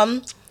 Second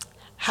one,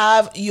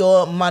 have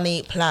your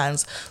money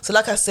plans. So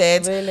like I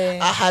said,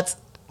 I had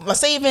my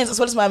savings as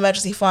well as my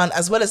emergency fund,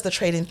 as well as the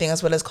trading thing,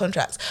 as well as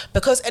contracts,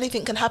 because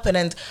anything can happen.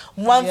 And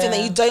one thing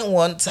that you don't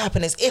want to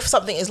happen is if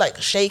something is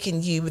like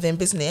shaking you within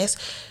business,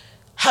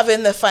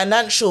 having the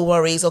financial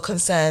worries or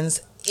concerns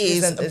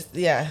exactly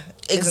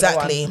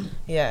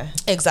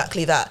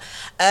that.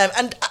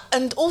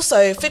 And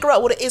also figure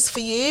out what it is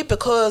for you,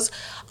 because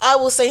I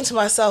was saying to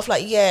myself,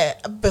 like,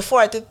 before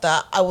I did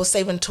that, I was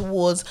saving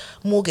towards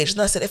mortgage,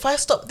 and I said, if I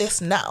stop this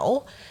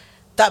now,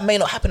 that may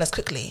not happen as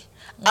quickly.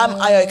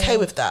 Am I okay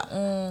with that?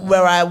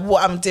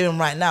 What I'm doing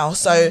right now?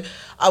 So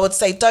I would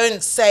say,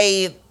 don't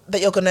say that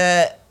you're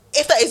gonna,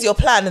 if that is your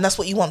plan and that's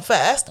what you want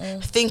first,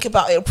 think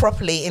about it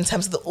properly in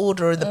terms of the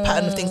order and the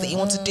pattern of things that you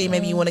want to do.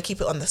 Maybe you want to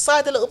keep it on the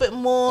side a little bit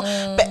more,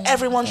 but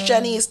everyone's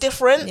journey is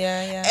different.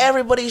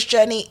 Everybody's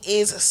journey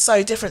is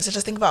so different. So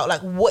just think about like,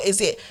 what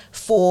is it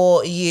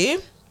for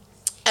you?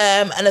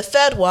 And the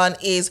third one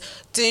is,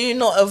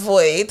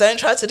 don't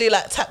try to do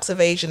like tax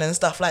evasion and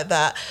stuff like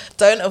that.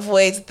 Don't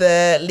avoid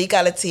the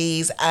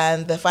legalities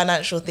and the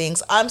financial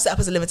things. I'm set up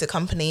as a limited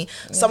company.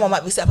 Someone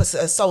might be set up as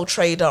a sole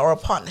trader or a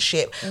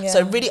partnership.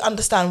 So really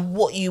understand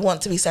what you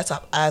want to be set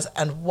up as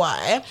and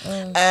why.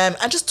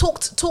 And just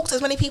talk to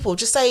as many people.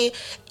 Just say,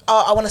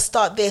 I want to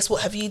start this.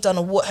 What have you done,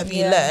 or what have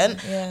you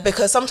learned?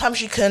 Because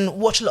sometimes you can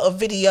watch a lot of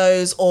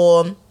videos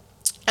or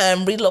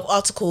read a lot of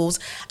articles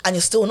and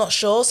you're still not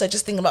sure. So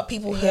just think about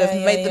people who have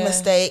made the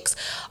mistakes.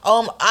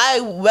 I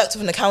worked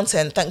with an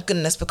accountant, thank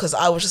goodness, because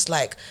I was just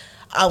like,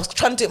 I was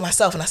trying to do it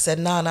myself, and I said,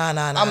 no. No,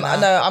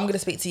 I'm going to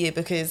speak to you,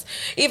 because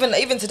even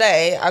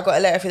today, I got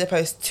a letter through the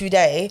post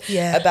today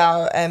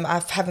about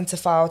having to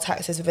file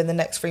taxes within the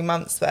next 3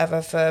 months,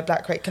 whatever, for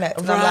Black Create Connect.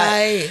 And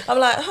I'm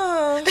like,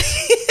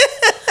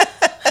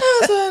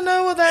 I don't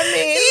know what that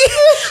means.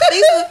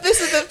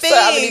 this is the thing. So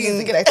I'm really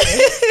using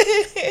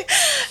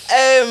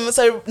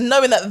so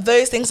knowing that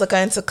those things are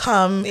going to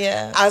come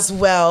as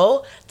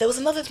well. There was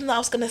another thing that I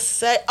was going to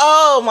say.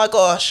 Oh my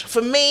gosh.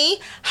 For me,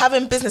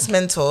 having business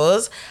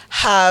mentors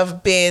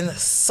have been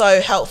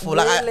so helpful.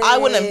 Like I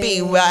wouldn't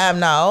be where I am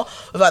now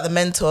without the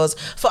mentors.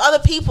 For other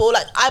people,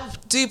 like I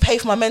do pay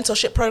for my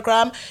mentorship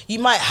program. You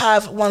might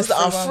have ones that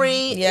are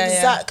free.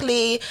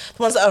 The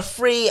ones that are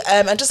free.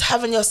 And just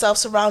having yourself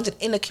surrounded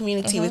in a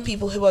community with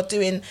people who are doing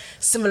doing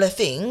similar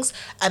things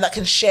and that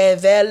can share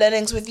their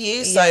learnings with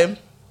you. So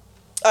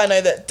I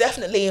know that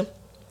definitely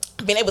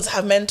being able to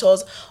have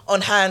mentors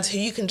on hand who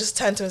you can just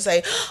turn to and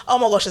say, oh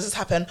my gosh, this has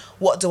happened,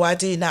 what do I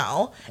do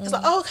now? It's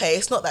like, oh, okay,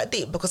 it's not that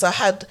deep, because I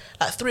had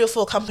like 3 or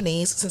 4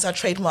 companies since I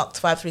trademarked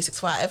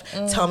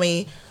 5365 tell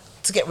me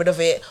to get rid of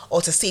it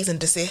or to cease and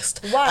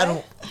desist. Why?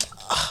 And,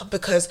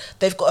 because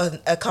they've got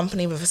a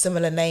company with a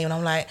similar name, and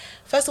I'm like,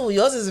 first of all,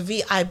 yours is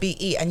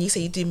VIBE and you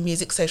say you do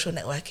music social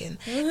networking.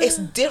 It's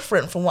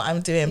different from what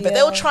I'm doing, but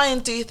they'll try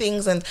and do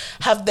things and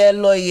have their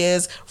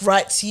lawyers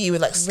write to you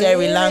with like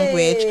scary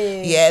language.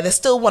 Yeah, there's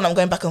still one I'm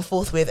going back and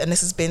forth with, and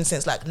this has been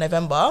since like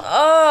November.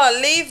 Oh,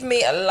 leave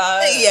me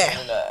alone. Yeah.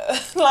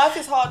 Life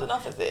is hard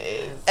enough as it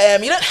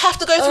is. You don't have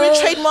to go through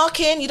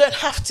trademarking. You don't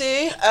have to.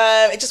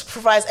 It just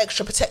provides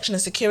extra protection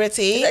and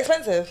security. Is it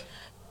expensive?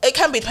 It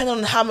can be, depending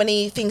on how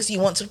many things you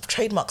want to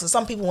trademark. So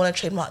some people want to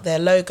trademark their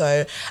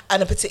logo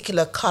and a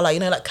particular colour. You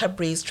know, like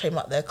Cadbury's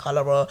trademark their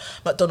colour, or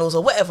McDonald's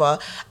or whatever.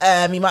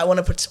 You might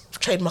want to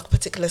trademark a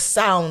particular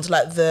sound,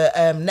 like the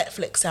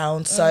Netflix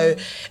sound. So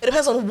it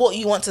depends on what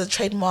you want to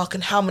trademark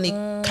and how many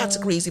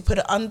categories you put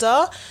it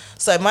under.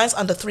 So mine's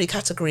under 3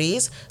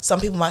 categories. Some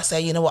people might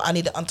say, you know what, I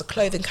need it under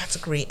clothing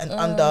category and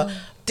under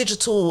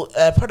digital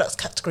products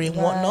category and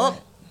whatnot.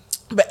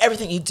 But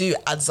everything you do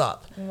adds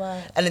up.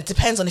 Right. And it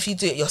depends on if you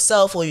do it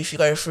yourself or if you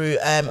go through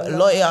a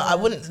lawyer. I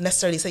wouldn't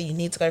necessarily say you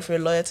need to go through a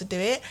lawyer to do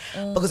it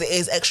because it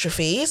is extra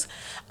fees.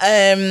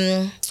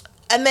 And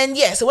then,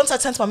 so once I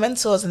turn to my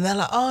mentors and they're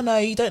like, oh, no,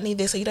 you don't need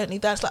this or you don't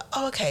need that. It's like,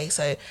 oh, okay.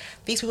 So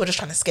these people are just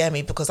trying to scare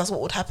me, because that's what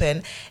would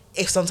happen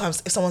if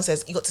someone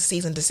says you got to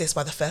cease and desist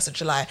by the 1st of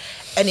July.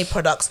 Any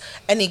products,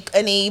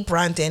 any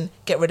branding,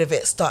 get rid of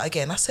it, start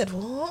again. I said,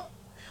 what?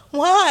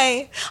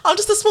 Why? I'm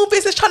just a small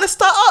business trying to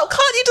start up.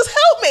 Can't you just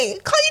help me?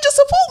 Can't you just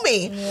support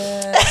me?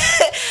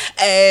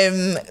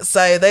 Yeah.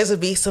 So those would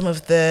be some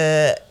of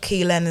the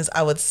key learnings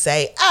I would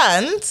say.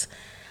 And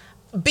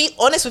be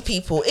honest with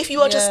people. If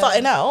you are just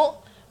starting out,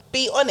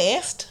 be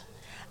honest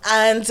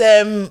and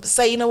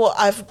say, you know what,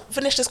 I've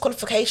finished this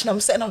qualification,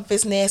 I'm setting up a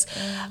business.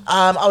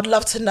 I would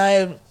love to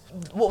know,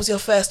 what was your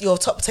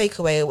top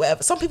takeaway or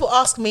whatever. Some people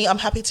ask me, I'm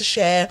happy to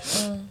share.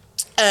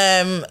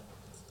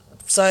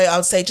 So I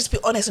would say just be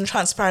honest and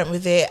transparent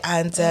with it,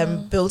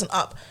 and building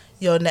up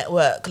your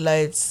network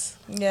loads.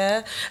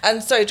 Yeah.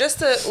 And so just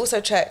to also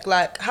check,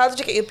 like, how did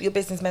you get your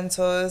business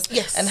mentors?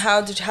 Yes. And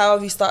how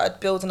have you started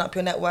building up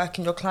your network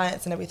and your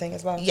clients and everything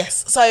as well?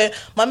 Yes. So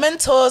my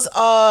mentors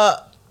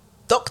are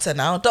Dr.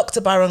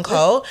 Byron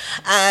Cole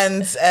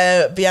and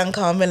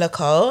Bianca Miller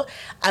Cole.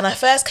 And I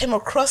first came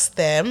across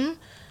them,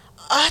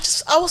 I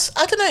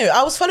don't know,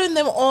 I was following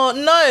them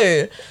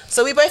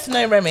so we both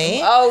know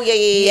Remy. Oh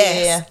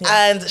yeah.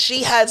 And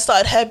she had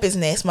started her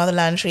business,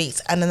 Motherland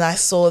Treats, and then I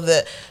saw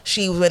that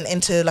she went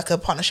into like a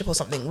partnership or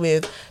something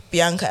with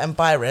Bianca and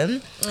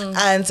Byron,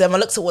 and I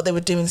looked at what they were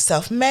doing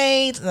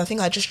self-made, and I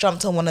think I just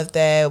jumped on one of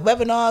their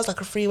webinars,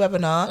 like a free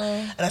webinar,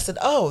 and I said,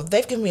 oh,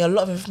 they've given me a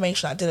lot of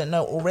information I didn't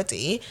know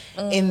already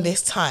in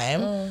this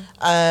time.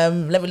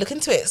 Let me look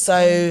into it.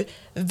 So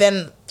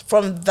then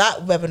from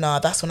that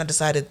webinar, that's when I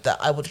decided that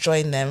I would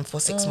join them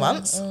for 6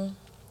 months. It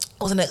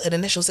was an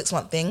initial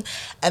 6-month thing,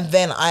 and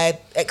then I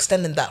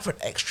extended that for an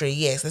extra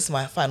year. So this is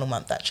my final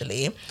month,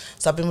 actually.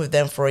 So I've been with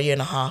them for 1.5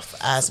 years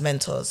as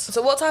mentors.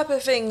 So what type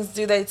of things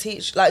do they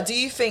teach? Like, do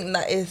you think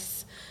that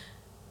is,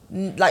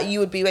 like, you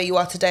would be where you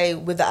are today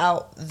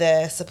without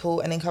their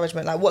support and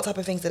encouragement? Like, what type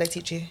of things do they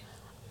teach you?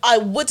 I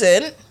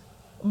wouldn't,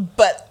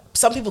 but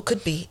some people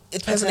could be. It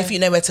depends on if you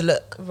know where to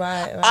look.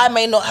 Right. I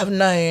may not have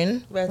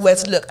known where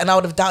to look, and I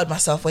would have doubted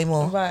myself way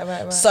more.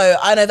 Right. So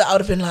I know that I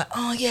would have been like,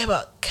 oh yeah,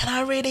 but can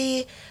I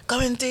really go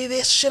and do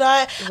this? Should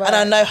I? Right. And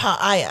I know how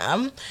I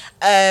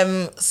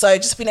am. So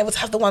just being able to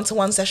have the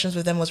one-to-one sessions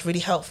with them was really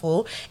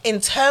helpful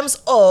in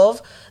terms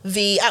of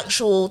the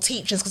actual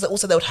teachings, because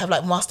also they would have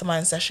like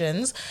mastermind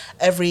sessions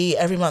every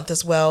month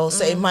as well.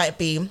 So it might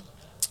be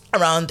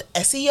around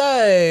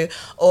SEO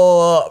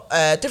or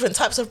different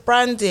types of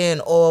branding,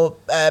 or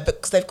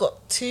because they've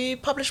got 2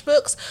 published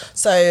books,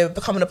 so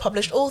becoming a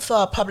published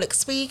author, public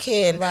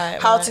speaking,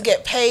 how to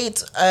get paid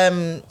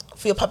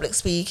for your public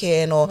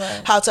speaking, or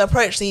how to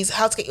approach these,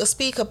 how to get your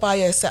speaker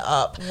bio set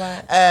up,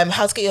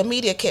 how to get your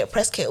media kit,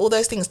 press kit, all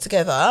those things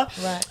together.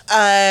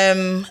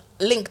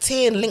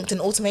 LinkedIn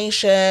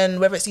automation,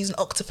 whether it's using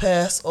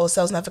Octopus or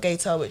Sales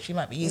Navigator, which you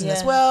might be using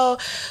as well.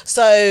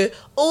 So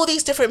all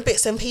these different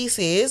bits and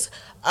pieces,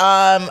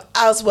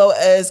 as well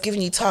as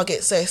giving you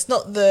targets. So it's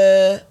not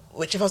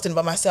which if I was doing it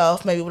by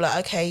myself, maybe we're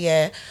like,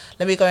 okay,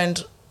 let me go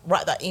and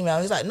write that email.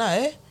 He's like,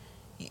 no,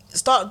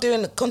 start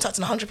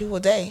contacting 100 people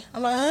a day.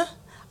 I'm like, huh?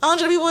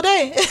 100 people a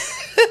day?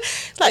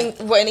 Like,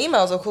 what, in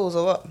emails or calls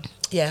or what?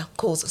 Yeah,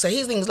 calls. So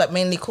his thing's like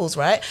mainly calls,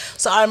 right?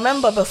 So I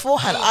remember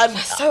beforehand,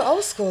 That's so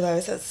old school though.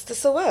 Does this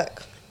still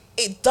work?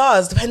 It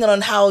does, depending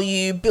on how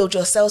you build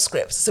your sales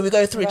scripts. So we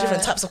go through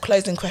different types of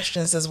closing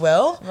questions as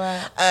well.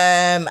 Right.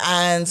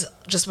 And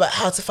just about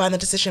how to find the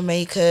decision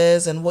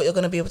makers and what you're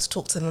going to be able to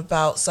talk to them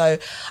about. So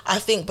I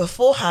think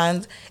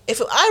beforehand,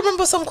 I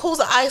remember some calls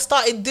that I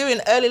started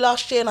doing early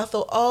last year, and I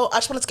thought, I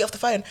just wanted to get off the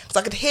phone because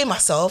I could hear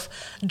myself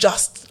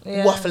just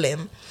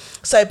waffling.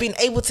 So being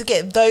able to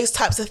get those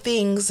types of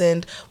things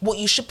and what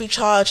you should be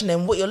charging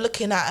and what you're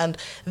looking at and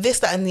this,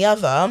 that and the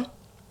other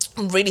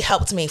really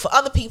helped me. For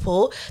other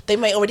people, they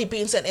may already be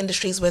in certain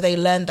industries where they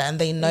learn that and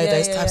they know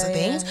those types of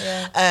things.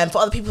 For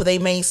other people, they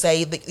may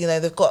say that, you know,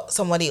 they've got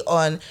somebody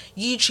on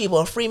YouTube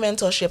or free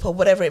mentorship or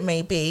whatever it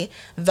may be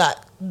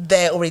that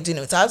they're already doing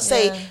it. So I'd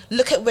say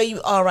look at where you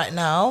are right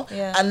now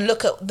and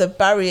look at the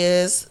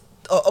barriers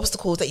or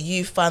obstacles that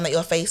you find that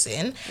you're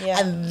facing,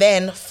 and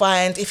then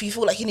find, if you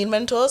feel like you need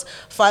mentors,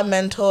 find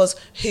mentors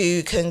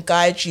who can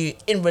guide you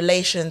in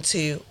relation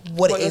to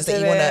what it is that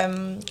you want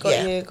to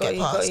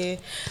got you.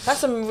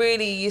 That's some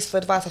really useful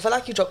advice. I feel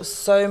like you dropped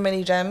so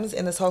many gems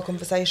in this whole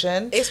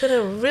conversation. It's been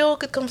a real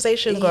good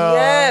conversation, girl.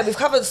 Yeah, we've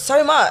covered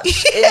so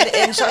much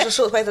in such a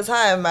short space of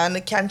time, man.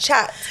 We can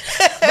chat,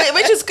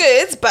 which is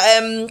good, but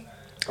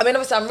I mean,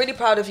 obviously, I'm really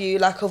proud of you,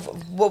 like, of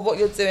what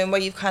you're doing,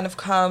 where you've kind of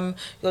come,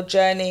 your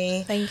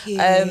journey. Thank you.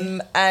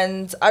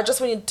 And I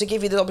just wanted to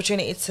give you the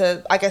opportunity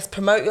to, I guess,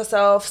 promote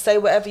yourself, say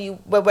whatever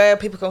where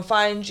people can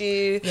find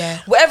you,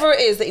 whatever it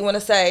is that you want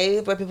to say,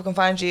 where people can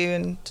find you,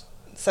 and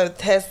so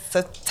take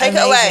it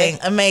away.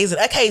 Amazing.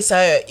 Okay,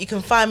 so you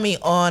can find me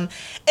on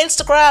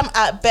Instagram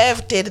at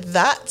Bev Did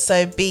That,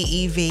 so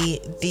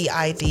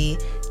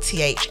BEVDIDTHATTT.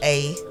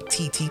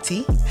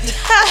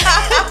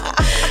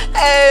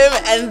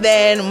 And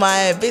then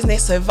my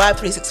business, so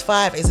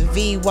Vibe365, is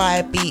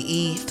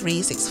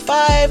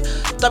VYBE365,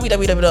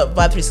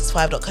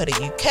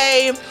 www.vibe365.co.uk.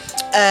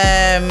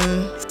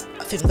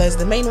 I think those are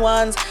the main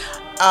ones.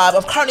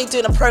 I'm currently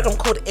doing a program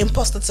called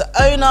Imposter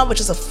to Owner, which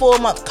is a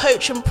 4-month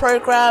coaching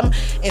program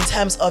in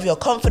terms of your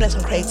confidence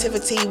and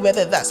creativity,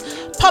 whether that's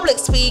public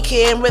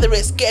speaking, whether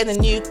it's getting a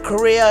new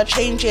career,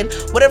 changing,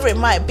 whatever it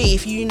might be.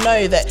 If you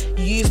know that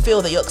you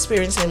feel that you're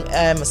experiencing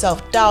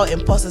self-doubt,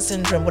 imposter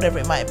syndrome, whatever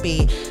it might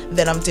be,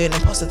 then I'm doing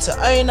Imposter to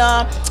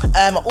Owner.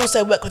 I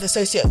also work with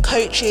associate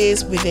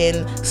coaches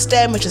within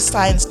STEM, which is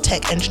science,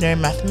 tech,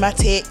 engineering,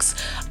 mathematics,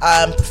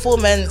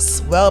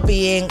 performance,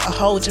 well-being, a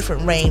whole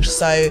different range.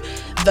 So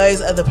those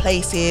are the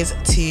places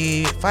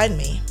to find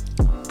me.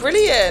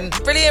 Brilliant.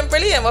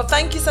 Well,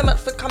 thank you so much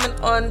for coming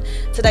on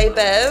today,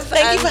 Bev.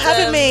 Thank you for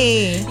having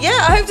me.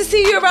 Yeah, I hope to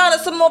see you around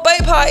at some more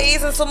boat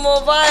parties and some more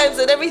vibes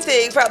and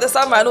everything throughout the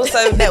summer, and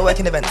also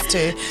networking events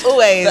too.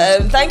 Always.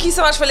 But, thank you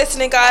so much for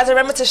listening, guys.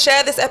 Remember to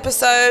share this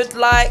episode,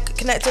 like,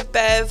 connect with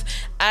Bev,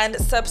 and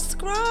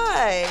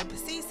subscribe.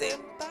 See